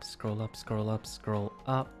up, scroll up, scroll up, scroll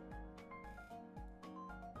up.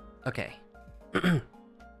 Okay.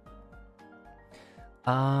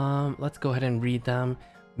 Let's go ahead and read them.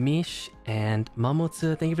 Mish and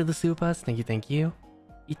Mamotsu, thank you for the supas. Thank you, thank you.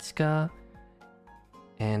 Ichika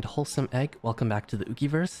and Wholesome Egg, welcome back to the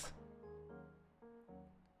Ukiverse.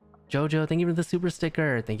 Jojo, thank you for the super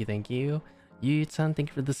sticker. Thank you, thank you. Yu-chan, thank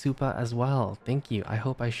you for the supa as well. Thank you. I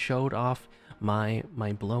hope I showed off my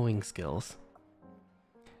blowing skills.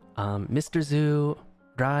 Mr. Zoo,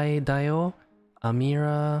 Rai Dayo,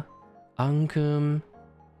 Amira, Ankum,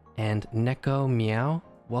 and Neko Meow.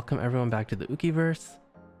 Welcome everyone back to the Ukiverse.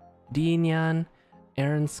 Dinyan,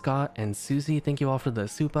 Aaron Scott, and Susie, thank you all for the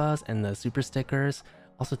supas and the super stickers.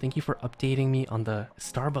 Also, thank you for updating me on the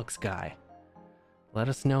Starbucks guy. Let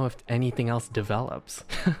us know if anything else develops.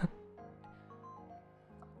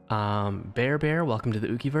 Bear, welcome to the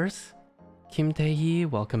Ukiverse. Kim Tae-hee,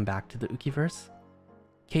 welcome back to the Ukiverse.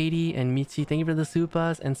 Katie and Michi, thank you for the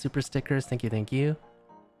supas and super stickers. Thank you, thank you.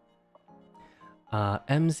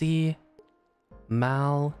 MZ,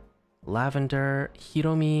 Mal, Lavender,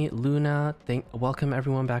 Hiromi, Luna, welcome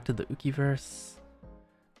everyone back to the Ukiverse.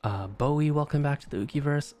 Bowie, welcome back to the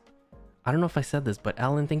Ukiverse. I don't know if I said this, but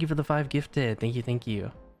Ellen, thank you for the 5 gifted. Thank you, thank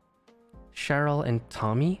you. Cheryl and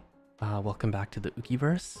Tommy, welcome back to the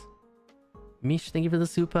Ukiverse. Mish, thank you for the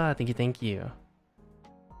supa. Thank you, thank you.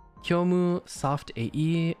 Kyomu, Soft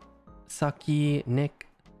AE, Saki, Nick,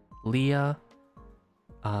 Leah,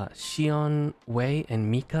 Shion, Wei,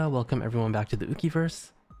 and Mika, welcome everyone back to the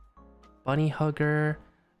Ukiverse. Bunny Hugger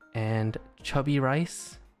and Chubby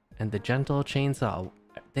Rice and the Gentle Chainsaw,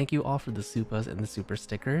 thank you all for the supas and the super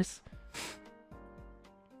stickers.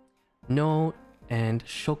 No and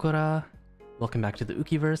Shokora, welcome back to the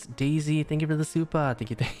Ukiverse. Daisy, thank you for the supa.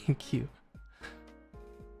 Thank you, thank you.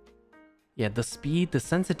 Yeah, the speed, the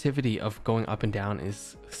sensitivity of going up and down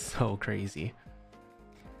is so crazy.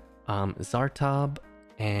 Zartab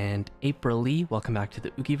and April Lee, welcome back to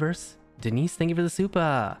the Ukiverse. Denise, thank you for the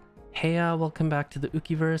supa. Heya, welcome back to the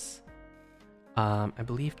Ukiverse. I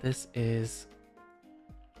believe this is...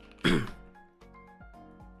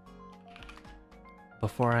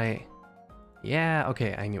 Before I... Yeah,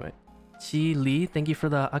 okay, I knew it. Chi Lee, thank you for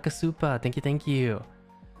the Akasupa. Thank you, thank you.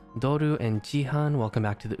 Doru and Jihan, welcome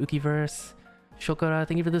back to the Ukiverse. Shokora,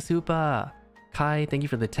 thank you for the supa. Kai, thank you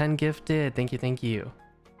for the 10 gifted. Thank you, thank you.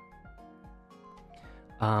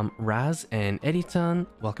 Raz and Eddie-chan,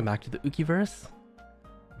 welcome back to the Ukiverse.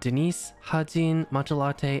 Denise, Hajin, Matcha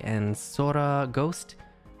Latte, and Sora Ghost,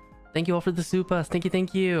 thank you all for the supas. Thank you,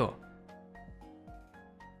 thank you.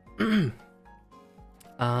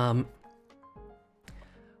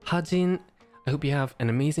 Hajin, I hope you have an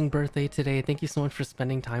amazing birthday today. Thank you so much for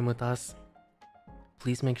spending time with us.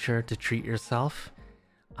 Please make sure to treat yourself.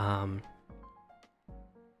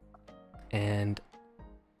 And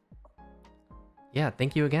yeah,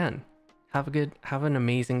 thank you again. Have an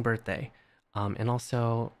amazing birthday. And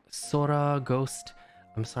also, Sora Ghost,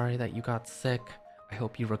 I'm sorry that you got sick. I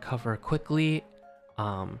hope you recover quickly.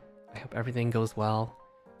 I hope everything goes well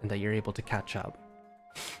and that you're able to catch up.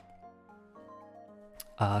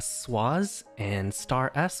 Swaz and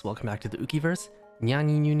Star S, welcome back to the Ukiverse.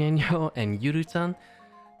 Nyanyi Nunenyo and Yuru-chan,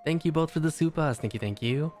 thank you both for the supas. Thank you, thank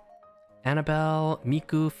you. Annabelle,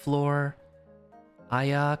 Miku, Floor,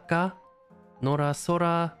 Ayaka, Nora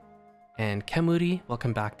Sora, and Kemuri.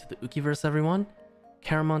 Welcome back to the Ukiverse, everyone.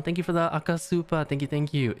 Caramon, thank you for the Akasupa. Thank you,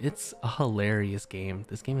 thank you. It's a hilarious game.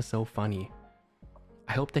 This game is so funny.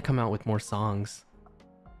 I hope they come out with more songs.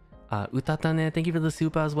 Utatane, thank you for the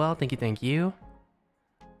Supa as well. Thank you, thank you.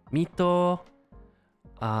 Mito.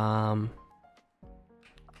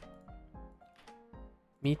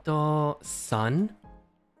 Mito-san.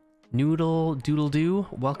 Noodle Doodle Doo.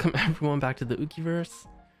 Welcome everyone back to the Ukiverse.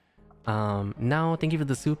 Now, thank you for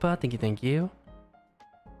the Supa. Thank you, thank you.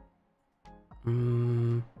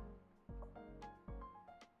 Oh,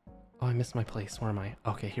 I missed my place. Where am I?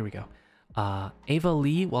 Okay, here we go. Ava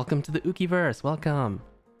Lee, welcome to the Ukiverse. Welcome.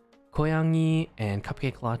 Koyangi and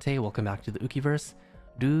Cupcake Latte, welcome back to the Ukiverse.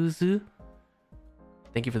 Ruzu,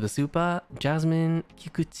 thank you for the Supa. Jasmine,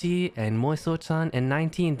 Kikuchi, and Moiso-chan, and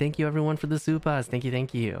 19, thank you everyone for the Supas. Thank you,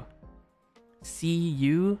 thank you. See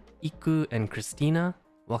you, Iku, and Christina,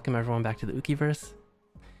 welcome everyone back to the Ukiverse.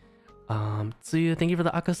 Tsuyu, thank you for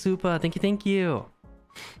the Akasupa. Thank you, thank you.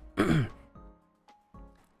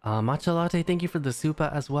 Matcha Latte, thank you for the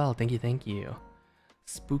Supa as well. Thank you, thank you.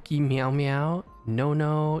 Spooky Meow Meow,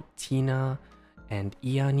 Nono, Tina, and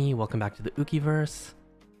Iani, welcome back to the Ukiverse.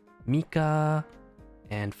 Mika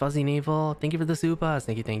and Fuzzy Navel, thank you for the Supas.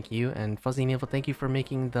 Thank you, thank you. And Fuzzy Navel, thank you for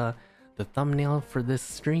making the thumbnail for this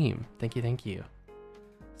stream. Thank you, thank you.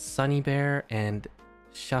 Sunny Bear and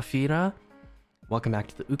Shafira, welcome back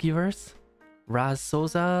to the Ukiverse. Raz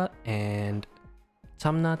Souza and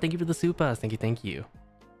Chamna, thank you for the Supas. Thank you, thank you.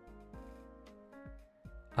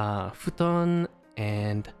 Futon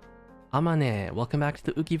and Amane, welcome back to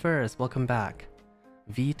the Ukiverse. Welcome back.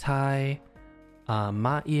 Vitai,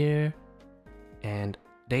 Mair, and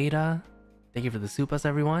Data, thank you for the Supas,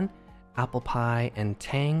 everyone. Apple Pie and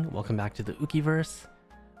Tang, welcome back to the Ukiverse.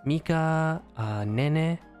 Mika,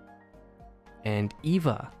 Nene, and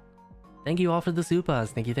Eva, thank you all for the Supas.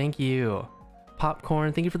 Thank you, thank you.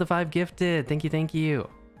 Popcorn, thank you for the 5 gifted. Thank you, thank you.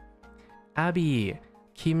 Abby,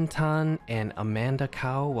 Kim Tan, and Amanda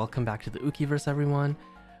Cow, welcome back to the Ukiverse, everyone.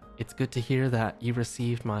 It's good to hear that you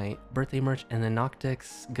received my birthday merch and the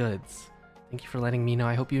Noctix goods. Thank you for letting me know.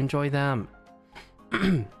 I hope you enjoy them.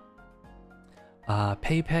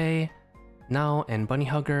 Pei, Now, and Bunny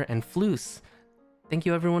Hugger, and Floose, thank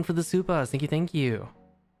you everyone for the Supas. Thank you, thank you.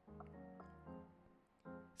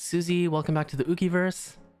 Susie, welcome back to the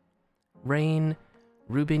Ukiverse. Rain,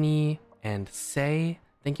 Rubini, and Say,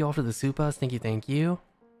 thank you all for the Supas. Thank you, thank you.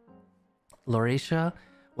 Lauracia,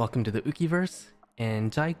 welcome to the Ukiverse.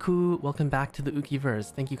 And Jaiku, welcome back to the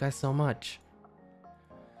Ukiverse. Thank you guys so much.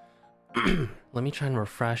 Let me try and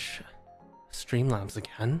refresh Streamlabs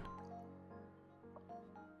again.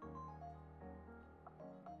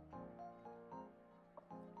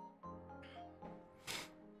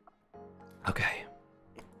 Okay.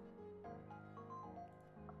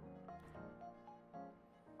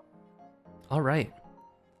 All right.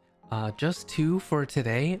 Just 2 for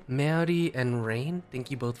today. Mary and Rain,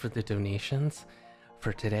 thank you both for the donations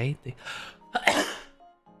for today.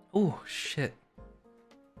 Oh, shit.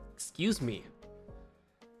 Excuse me.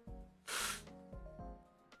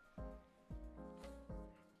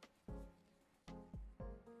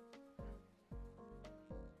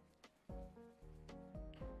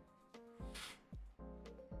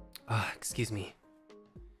 Excuse me.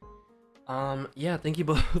 Yeah, thank you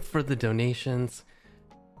both for the donations.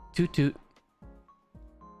 Toot toot.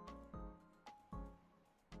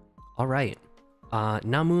 Alright.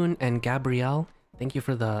 Namun and Gabrielle, thank you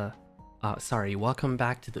for the... welcome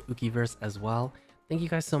back to the Ukiverse as well. Thank you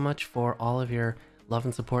guys so much for all of your love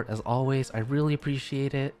and support as always. I really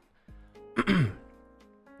appreciate it.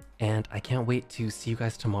 And I can't wait to see you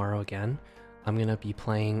guys tomorrow again. I'm gonna be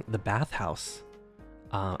playing the Bathhouse.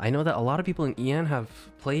 I know that a lot of people in EN have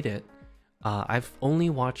played it. I've only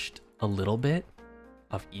watched a little bit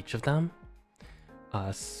of each of them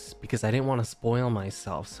because I didn't want to spoil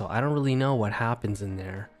myself, so I don't really know what happens in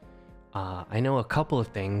there. I know a couple of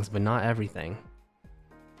things, but not everything.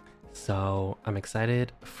 So I'm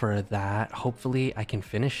excited for that. Hopefully I can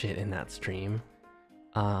finish it in that stream.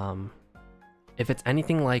 If it's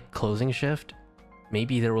anything like Closing Shift,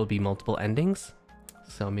 maybe there will be multiple endings.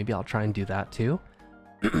 So maybe I'll try and do that too.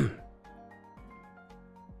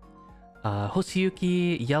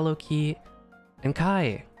 Hoshiyuki, Yellowkey, and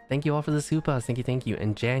Kai, thank you all for the Supas. Thank you, thank you.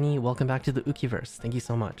 And Janny, welcome back to the Ukiverse. Thank you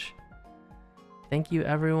so much. Thank you,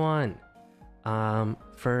 everyone.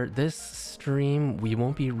 For this stream, we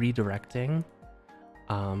won't be redirecting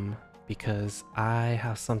because I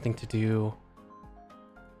have something to do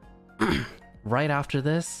right after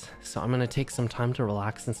this. So I'm gonna take some time to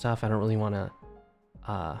relax and stuff. I don't really want to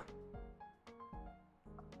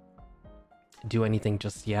do anything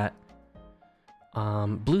just yet.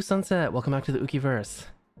 Blue Sunset, welcome back to the Ukiverse.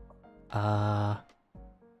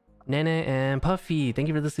 Nene and Puffy, thank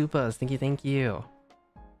you for the supas. Thank you.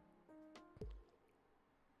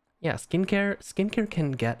 Yeah, skincare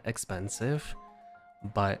can get expensive,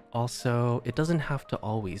 but also it doesn't have to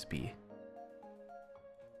always be.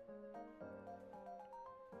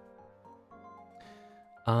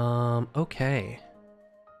 Okay.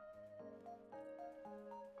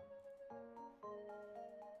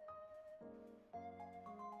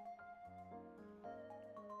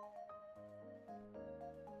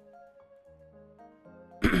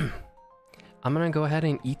 I'm gonna go ahead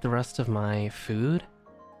and eat the rest of my food.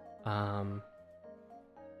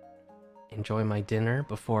 Enjoy my dinner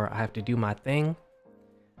before I have to do my thing.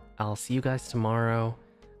 I'll see you guys tomorrow.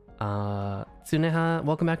 Tsuneha,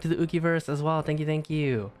 welcome back to the Ukiverse as well. Thank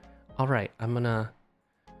you. Alright, I'm gonna...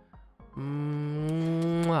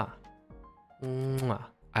 Mwah. Mwah.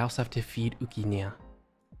 I also have to feed Ukinya.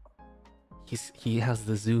 He has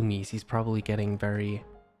the zoomies. He's probably getting very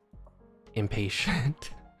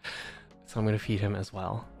impatient. So I'm gonna feed him as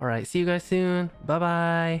well. Alright, see you guys soon.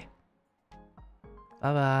 Bye-bye.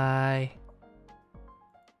 Bye-bye.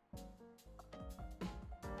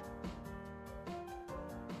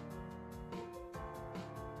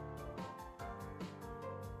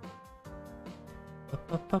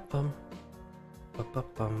 Ba-ba-bum.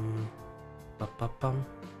 Ba-ba-bum. Ba-ba-bum.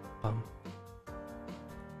 Bum.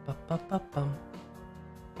 Ba-ba-ba-bum.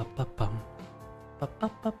 Ba-ba-bum.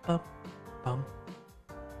 Ba-ba-ba-bum. Bum.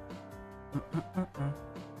 Mm-mm-mm-mm.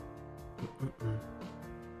 Mm-mm-mm.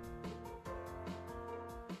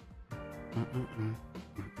 Mm-mm-mm.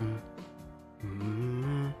 Mm-mm.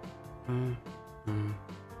 Mm-mm. Mm-mm.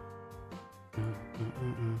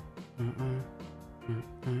 Mm-mm-mm. Mm-mm.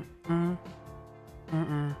 Mm-mm-mm.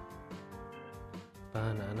 Mm-mm.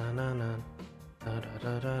 Ba-na-na-na-na.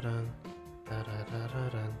 Da-da-da-da-dun.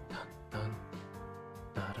 Da-da-da-da-dun. Dun-dun.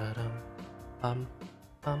 Da-da-dum. Bum.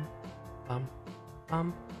 Bum. Bum.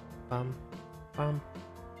 Bum. Bum. Bum.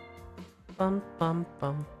 Bum. Bum.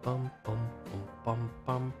 Bum. Bum. Bum. Bum.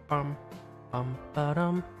 Bum. Bum. Bum.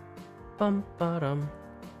 Ba-dum. Bum. Ba-dum.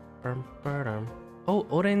 Bum. Ba-dum. Oh,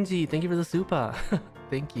 Orenji, thank you for the super.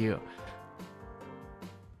 Thank you.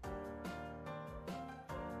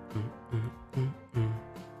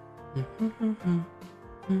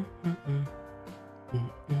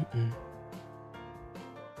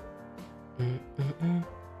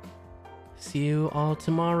 See you all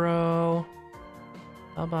tomorrow.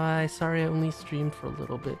 Bye bye. Sorry I only streamed for a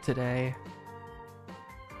little bit today.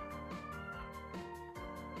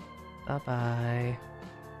 Bye bye.